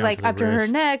neck, it, down like to the up to her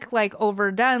wrist. neck, like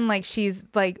overdone. Like she's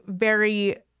like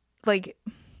very like.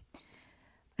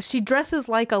 She dresses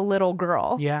like a little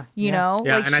girl. Yeah, You yeah. know?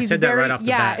 Yeah, like and I she's said that very right off the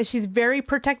yeah, bat. she's very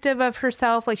protective of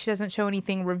herself. Like she doesn't show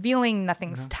anything revealing,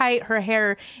 nothing's tight. Her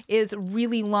hair is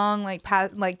really long, like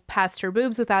past her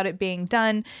boobs without it being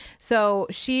done. So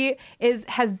she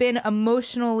has been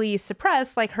emotionally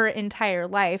suppressed like her entire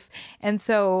life. And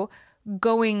so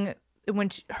going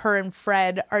when her and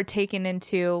Fred are taken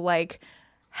into like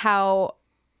how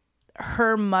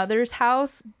her mother's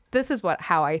house, this is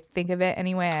how I think of it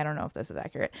anyway. I don't know if this is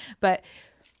accurate, but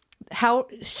how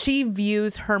she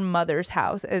views her mother's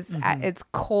house is it's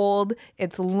cold,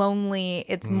 it's lonely,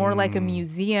 it's more like a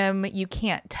museum. You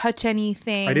can't touch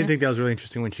anything. I did think that was really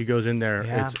interesting when she goes in there.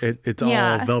 Yeah. It's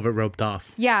Yeah. all velvet roped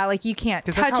off. Yeah, like you can't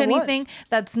 'Cause that's touch how it was. anything.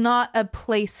 That's not a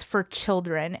place for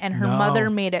children. And her No. mother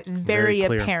made it very, Very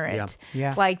clear. apparent.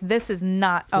 Yeah. Like this is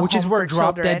not a Which is home where for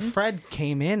Drop children. Dead Fred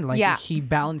came in. Like Yeah. he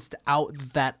balanced out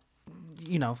that,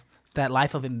 that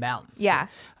life of imbalance. Yeah.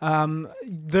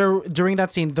 During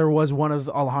that scene, there was one of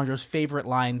Alejandro's favorite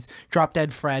lines. Drop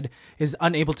Dead Fred is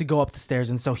unable to go up the stairs,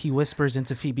 and so he whispers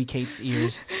into Phoebe Cates'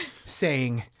 ears,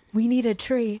 saying, We need a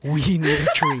tree. "We need a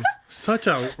tree." Such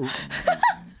a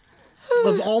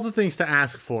of all the things to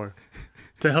ask for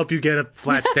to help you get up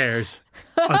flat stairs,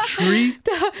 a tree,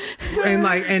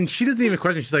 and she doesn't even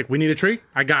question. She's like, "We need a tree.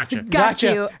 I gotcha." Got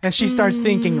you. And she starts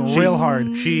thinking real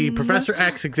hard. She Professor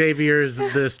X Xavier's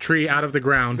this tree out of the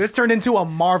ground. This turned into a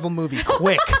Marvel movie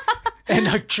quick. and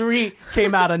a tree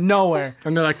came out of nowhere.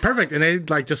 And they're like, perfect. And they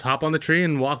like just hop on the tree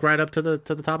and walk right up to the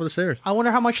top of the stairs. I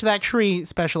wonder how much that tree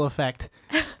special effect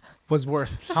was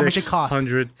worth. How much it cost.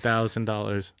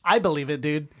 $600,000. I believe it,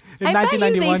 dude. In I bet you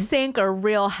 1991. they sank a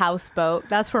real houseboat.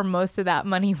 That's where most of that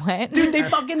money went. Dude, they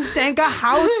fucking sank a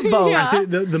houseboat. Yeah.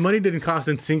 Actually, the money didn't cost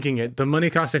in sinking it. The money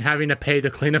cost in having to pay the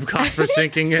cleanup cost for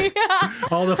sinking it.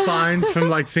 All the fines from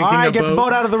like sinking All right, a get boat. the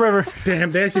boat out of the river.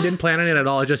 Damn, they actually didn't plan on it at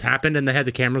all. It just happened, and they had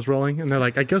the cameras rolling, and they're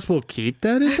like, "I guess we'll keep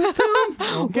that in the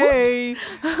film." Okay.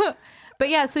 But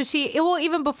yeah, so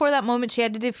even before that moment, she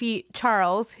had to defeat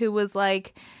Charles, who was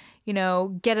like, you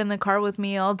know, get in the car with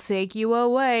me, I'll take you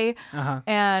away. Uh-huh.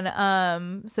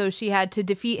 And so she had to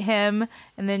defeat him,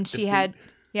 and then she had,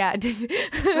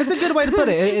 That's a good way to put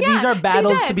it. These are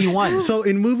battles did. to be won. So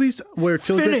in movies where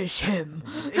children him.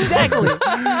 Exactly.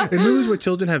 in movies where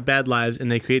children have bad lives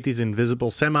and they create these invisible,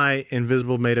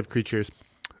 semi-invisible made-up creatures,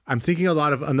 I'm thinking a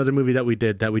lot of another movie that we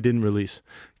didn't release,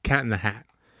 Cat in the Hat.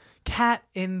 Cat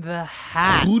in the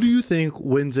Hat. Who do you think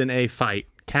wins in a fight,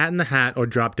 Cat in the Hat or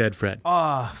Drop Dead Fred?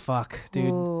 Oh, fuck, dude.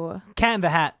 Ooh. Cat in the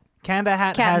Hat. Cat in the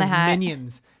Hat Cat in has the Hat.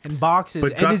 minions and boxes.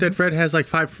 But and Drop is- Dead Fred has like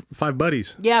five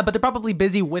buddies. Yeah, but they're probably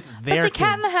busy with their But the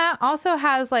Cat in kids. the Hat also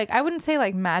has, like, I wouldn't say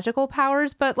like magical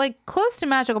powers, but like close to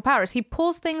magical powers. He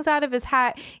pulls things out of his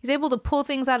hat. He's able to pull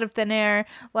things out of thin air.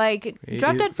 Like,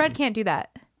 Drop Dead Fred can't do that.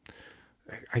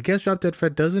 I guess Drop Dead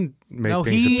Fred doesn't make No,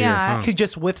 things he appear. Yeah. huh? could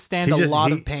just withstand He a just-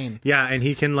 lot he- of pain. Yeah, and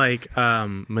he can like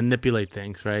manipulate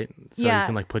things, right? So Yeah. he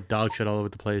can like put dog shit all over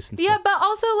the place. And Yeah, stuff. but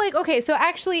also like, okay, so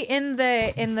actually in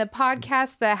the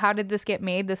podcast, the How Did This Get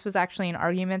Made, this was actually an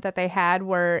argument that they had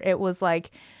where it was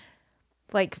like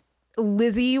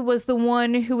Lizzie was the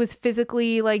one who was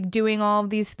physically like doing all of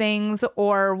these things,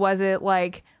 or was it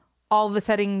like all of a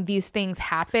sudden these things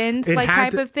happened, It like had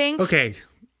type to- of thing? Okay,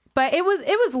 But it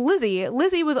was Lizzie.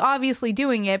 Lizzie was obviously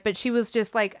doing it, but she was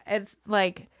just like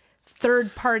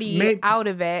third party May- out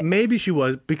of it. maybe she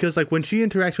was because like when she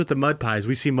interacts with the mud pies,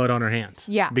 we see mud on her hands.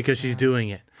 Yeah. because she's doing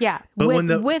it. Yeah, But when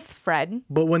the- with Fred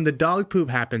But when the dog poop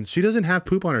happens, she doesn't have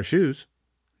poop on her shoes.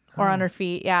 or on her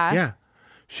feet. Yeah. Yeah.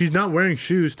 She's not wearing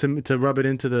shoes to rub it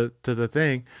into the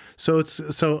thing. So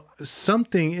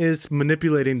something is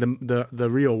manipulating the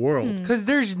real world. Because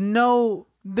there's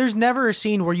never a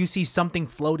scene where you see something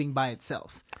floating by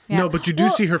itself. Yeah. No, but you do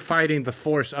Well- see her fighting the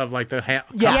force of like the Yeah,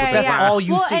 cup with Yeah, the that's glass. all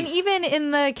you well, see. and even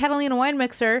in the Catalina wine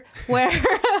mixer, where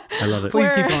I love it.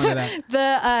 Please where keep going to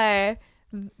that.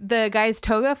 the guy's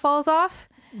toga falls off.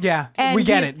 Yeah, And we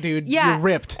get he- it, dude. Yeah, You're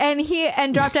ripped.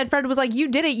 And Drop Dead Fred was like, "You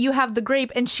did it. You have the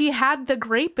grape," and she had the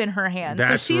grape in her hand,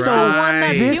 That's so she's the one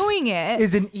that's right. This doing it.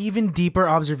 is an even deeper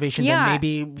observation Yeah. than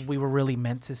maybe we were really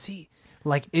meant to see.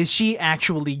 Like, is she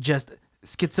actually just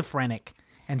schizophrenic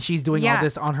and she's doing Yeah. all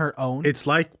this on her own? It's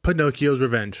like Pinocchio's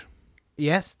revenge.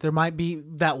 Yes, there might be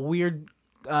that weird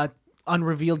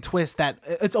unrevealed twist that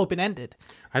it's open-ended.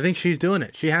 I think she's doing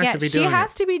it. She has Yeah, to be she doing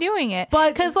has it. to be doing it,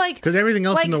 But- Because everything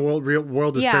else in the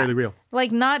world is fairly real.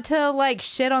 Like, not to like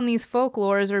shit on these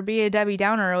folklores or be a Debbie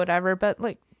Downer or whatever, but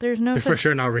like there's no They're such for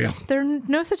sure not real. there's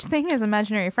no such thing as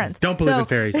imaginary friends. Don't believe So, in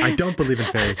fairies. I don't believe in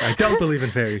fairies. I don't believe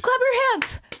in fairies. Clap your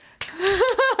hands.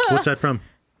 What's that from?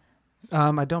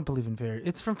 I don't believe in fairy.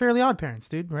 It's from Fairly Odd Parents,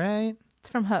 dude, right? It's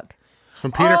from Hook. It's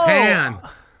from Peter Oh! Pan.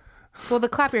 Well, the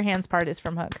clap your hands part is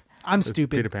from Hook. I'm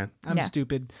stupid. Peter Pan. I'm Yeah.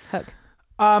 stupid. Hook.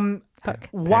 Hook.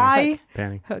 Why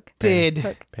Panning. Hook. did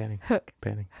Hook. Panning. Hook.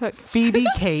 Panning. Hook. Phoebe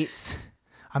Cates?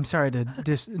 I'm sorry to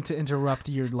interrupt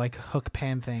your like Hook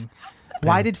Pan thing.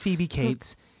 Why did Phoebe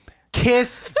Cates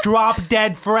kiss Drop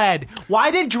Dead Fred? Why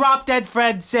did Drop Dead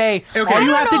Fred say all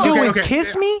you have to do is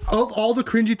kiss me? Of all the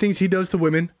cringy things he does to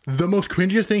women, the most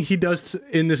cringiest thing he does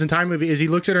in this entire movie is he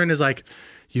looks at her and is like,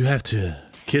 "You have to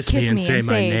kiss me and say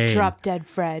my name, Drop Dead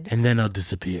Fred. and then I'll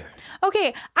disappear."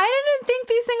 Okay, I didn't think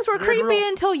these things were creepy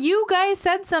until you guys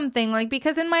said something. Like,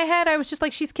 because in my head I was just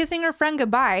like, she's kissing her friend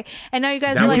goodbye, and now you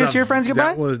guys are like, kiss your friends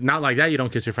goodbye? That was not like that. You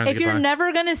don't kiss your friends if goodbye. you're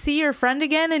never gonna see your friend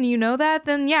again, and you know that,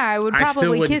 then yeah, I would I still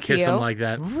probably wouldn't kiss kiss you. him like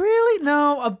that. Really?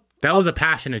 No. That was a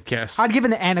passionate kiss. I'd give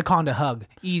an anaconda hug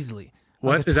easily.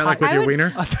 What? a Is that like with I your would-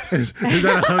 wiener? is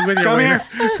that a hug with your Come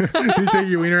wiener? You take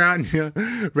your wiener out and you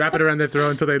wrap it around their throat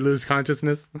until they lose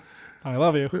consciousness. I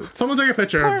love you. Someone take a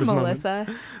picture Poor of this Melissa.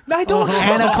 I don't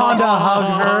anaconda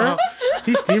hug her. moment.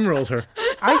 He steamrolls her.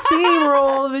 I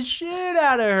steamroll the shit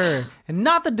out of her. And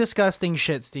not the disgusting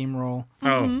shit steamroll.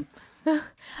 Oh,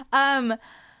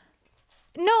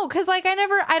 No, because like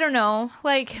I don't know,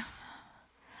 like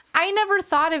I never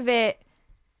thought of it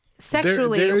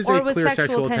sexually there is or a with clear sexual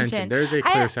sexual tension. tension. There is a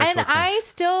clear sexual and tension. I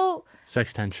still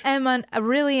Sex tension. am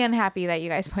really unhappy that you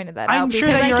guys pointed that I'm out. sure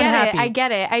because that you're I get unhappy. it. I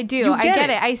get it. I do. You I get get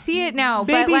it. it. I see it now.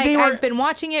 Baby, but like they were- I've been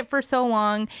watching it for so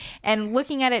long and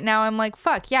looking at it now, I'm like,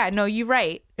 fuck yeah, no, you're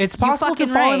right. It's You possible to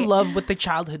fucking fall in right. love with the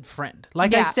childhood friend.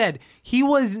 Like I Yeah. said, he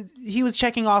was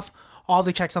checking off all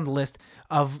the checks on the list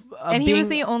of And he being, was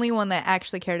the only one that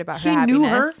actually cared about her he happiness. knew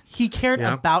her. He cared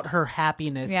Yeah. about her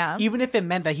happiness. Yeah. Even if it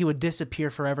meant that he would disappear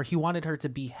forever, he wanted her to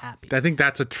be happy. I think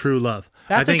that's a true love.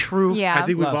 That's I think, a true Yeah. I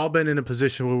think we've love. all been in a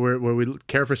position where we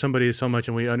care for somebody so much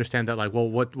and we understand that like, well,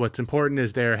 what's important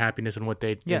is their happiness and what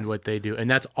they Yes. do, and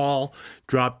that's all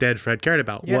Drop Dead Fred cared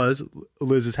about Yes. was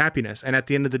Liz's happiness. And at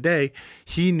the end of the day,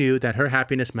 he knew that her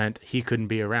happiness meant he couldn't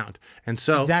be around, and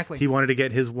so Exactly. he wanted to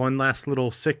get his one last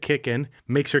little sick kick in,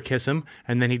 makes her kiss him,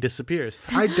 and then he disappears.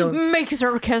 I don't. Makes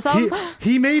her kiss him.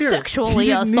 He made her Sexually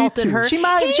He didn't need assaulted to. her. She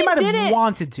might He have did it.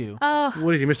 wanted to.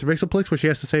 What is he, Mr. Mixoplex, where she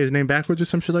has to say his name backwards or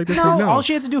some shit like this? no, Like, all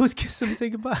she had to do was kiss him and say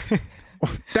goodbye.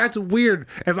 That's weird.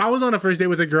 If I was on a first date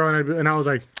with a girl and I was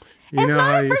like, you It's know,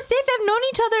 not how a you- first date. They've known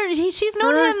each other. She's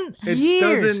known him. it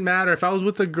years. doesn't matter. If I was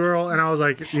with a girl and I was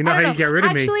like, you know I how don't you get rid of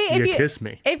Actually, me? if You kiss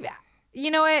me. If you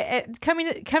know what,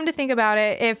 come to think about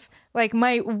it, if like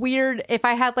if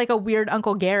I had like a weird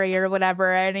Uncle Gary or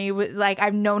whatever, and he was like,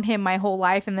 I've known him my whole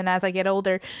life, and then as I get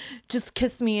older, just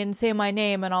kiss me and say my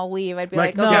name and I'll leave. I'd be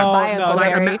like, Like, okay, no, bye, no, Uncle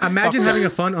Like, Gary. imagine having a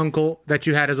fun uncle that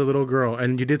you had as a little girl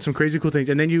and you did some crazy cool things,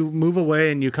 and then you move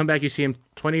away and you come back, you see him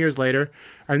 20 years later,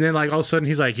 and then like all of a sudden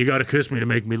he's like, you got to kiss me to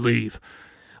make me leave.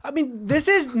 I mean, this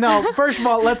is no. First of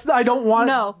all, I don't want.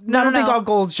 No, I don't think no.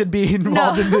 uncles should be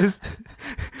involved in this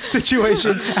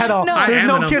situation at all. No. I There's am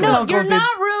no an kissing uncle. No, uncles, you're dude.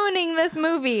 not ruining this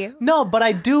movie. No, but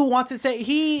I do want to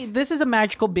say this is a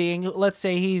magical being. Let's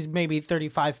say he's maybe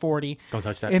 35, 40 Don't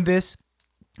touch that. in this.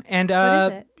 And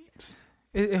What is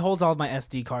it? it holds all of my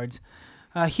SD cards.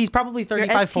 He's probably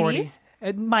 35, 40.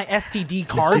 STDs? My STD He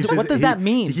cards? keeps What does his- that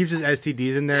mean? He keeps his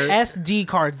STDs in there, SD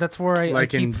cards. That's where I like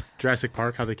keep. in Jurassic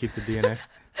Park, how they keep the DNA.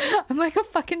 I'm like a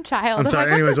fucking child. I'm sorry.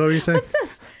 Like, Anyways, what were you saying? what's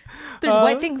this? There's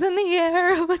white things in the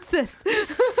air. What's this?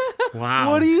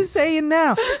 Wow. What are you saying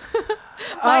now?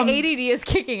 My ADD is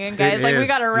kicking in, guys. It Like, we is.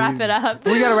 gotta wrap it up.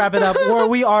 We gotta wrap it up.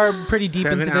 We are pretty deep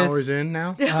 7 into this. hours in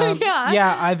now? Yeah.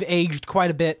 Yeah, I've aged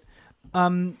quite a bit.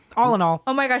 All in all,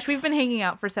 Oh my gosh, we've been hanging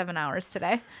out for 7 hours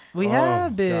today. we Oh, have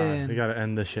God. been. We gotta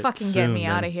end this shit. Fucking get soon, me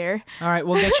then. out of here. All right,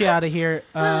 we'll get you out of here.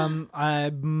 All I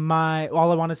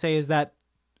want to say is that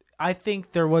I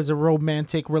think there was a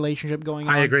romantic relationship going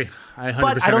on. I agree. I 100%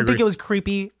 but I don't agree. think it was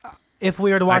creepy. If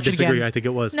we were to I watch it disagree. again, I think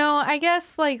it was. No, I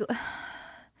guess like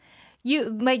you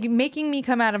like making me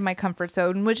come out of my comfort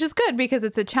zone, which is good because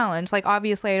it's a challenge. Like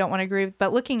obviously I don't want to agree with,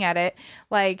 but looking at it,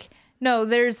 like no,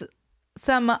 there's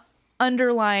some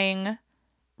underlying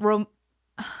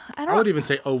I would even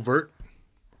say overt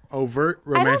I don't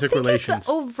romantic think relations. it's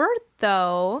overt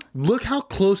though. Look how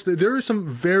close there are some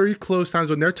very close times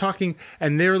when they're talking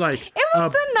and they're like It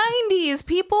was the 90s.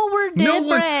 People were no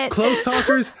different. one close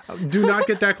talkers do not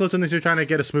get that close unless you're trying to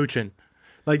get a smooch in.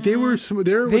 Like they were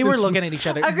they were looking at each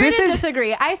other. Agree This to is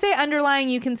disagree. I say underlying,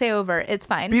 you can say overt. It's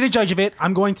fine. be the judge of it.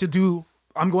 I'm going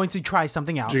to try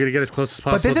something out. You're gonna get as close as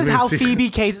possible. But this to is me how and see- Phoebe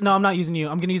Cates. No, I'm not using you.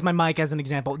 I'm going to use my mic as an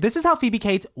example. This is how Phoebe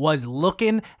Cates was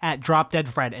looking at Drop Dead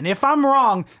Fred. And if I'm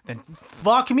wrong, then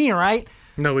fuck me, right?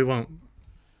 No, we won't.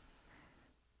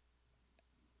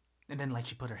 And then like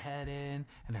she put her head in,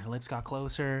 and her lips got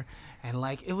closer, and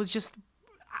like it was just,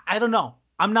 I don't know.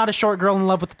 I'm not a short girl in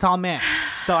love with a tall man,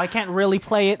 so I can't really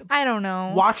play it. I don't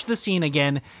know. Watch the scene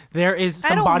again. There is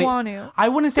some don't body. want to. I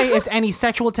wouldn't say it's any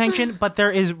sexual tension, but there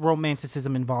is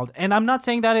romanticism involved. And I'm not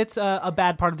saying that it's a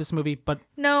bad part of this movie, but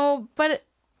No, but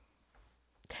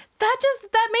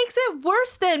that makes it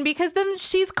worse then, because then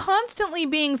she's constantly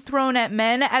being thrown at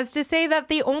men as to say that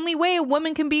the only way a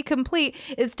woman can be complete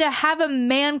is to have a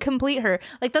man complete her.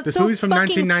 Like that's This so movie's from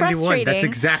fucking 1991. frustrating. That's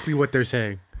exactly what they're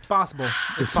saying. it's possible.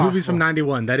 This movie's from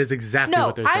 91. That is exactly No,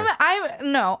 what they're saying.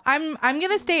 I'm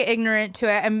gonna stay ignorant to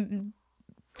it. And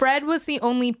Fred was the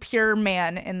only pure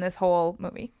man in this whole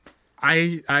movie.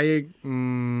 I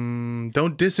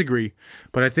don't disagree,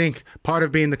 but I think part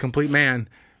of being the complete man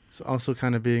is also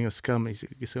kind of being a scummy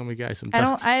guy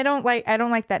sometimes. I don't like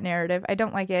that narrative. I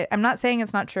don't like it. I'm not saying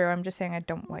it's not true. I'm just saying I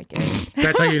don't like it.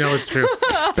 That's how you know it's true.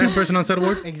 Best person on set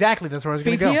award? Exactly. That's where I was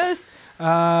going to go.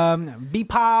 BPS.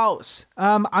 B-Pause.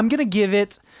 I'm going to give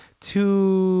it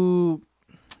to,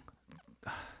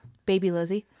 Baby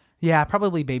Lizzie. yeah,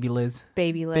 probably Baby Liz.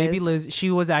 Baby Liz. Baby Liz. She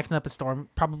was acting up a storm,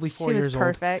 probably 4 She was years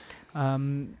perfect.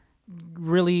 old.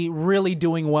 really, really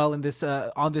doing well in this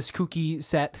on this kooky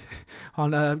set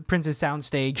on Prince's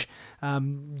soundstage,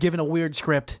 given a weird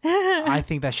script. I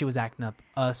think that she was acting up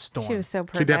a storm. She was so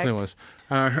perfect. She definitely was.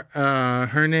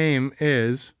 Her name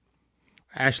is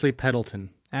Ashley Pendleton.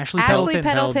 Ashley Ashley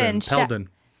Pendleton. Pendleton.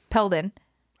 Peldon.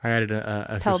 I added a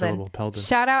extra syllable. Peldon.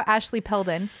 Shout out Ashley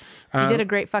Peldon. You did a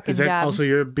great fucking Is that job. also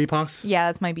your BPOS? Yeah,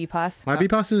 that's my BPOS. My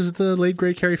BPOS is the late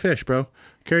great Carrie Fish, bro.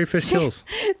 Carrie Fish kills.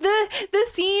 The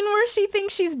scene where she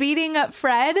thinks she's beating up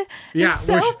Fred Yeah, is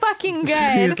where so she- fucking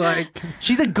good. She's like,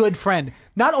 She's a good friend.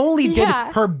 Not only did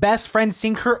Yeah. her best friend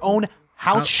sink her own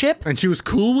house ship, and she was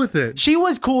cool with it. she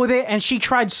was cool with it, and she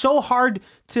tried so hard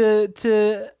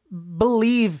to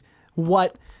believe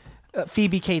what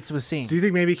Phoebe Cates was seeing. Do you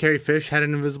think maybe Carrie Fish had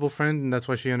an invisible friend, and that's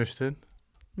why she understood?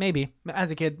 Maybe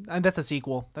as a kid, and that's a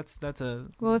sequel. That's a.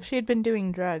 Well, if she had been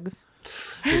doing drugs,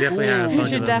 She definitely had a bunch you of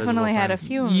should definitely invisible had a friends.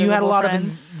 few. You had a lot friends.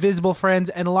 of invisible friends,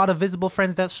 and a lot of visible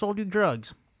friends that sold you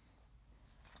drugs.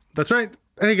 That's right.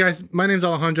 Hey guys, my name's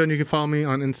Alejandro, and you can follow me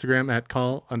on Instagram at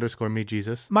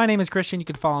call_me_Jesus. My name is Christian. You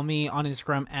can follow me on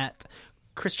Instagram at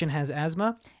Christian Has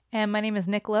Asthma. And my name is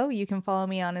Nick Lowe. You can follow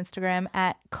me on Instagram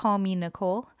at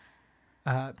callmenicole.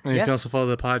 And you can also follow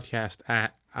the podcast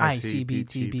at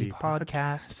ICBTB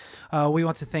podcast. We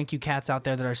want to thank you cats out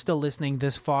there that are still listening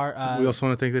this far. We also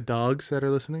want to thank the dogs that are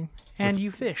listening, and you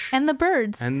fish. And the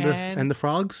birds. and the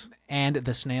frogs, And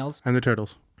the snails. and the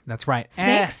turtles, That's right.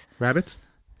 Snakes. rabbits,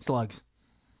 Slugs.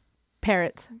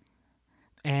 Parrots.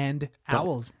 And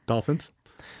owls. dolphins.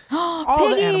 All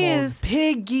the animals. Piggies.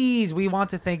 Piggies. We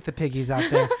want to thank the piggies out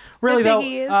there. Really,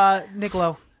 piggies. though,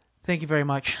 Niccolo, thank you very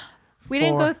much. We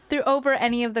didn't go through over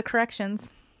any of the corrections.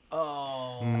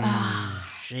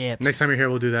 Shit. Next time you're here,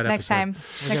 we'll do that Next episode. time.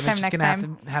 Next time. Next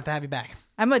time. Have to have you back.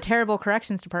 I'm a terrible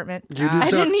corrections department. You do I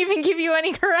suck. didn't even give you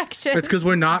any corrections. It's because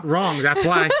we're not wrong. That's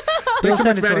why. They'll Thanks so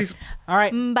send much, it to baddies. us. All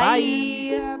right. Bye. Bye.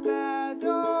 Yeah,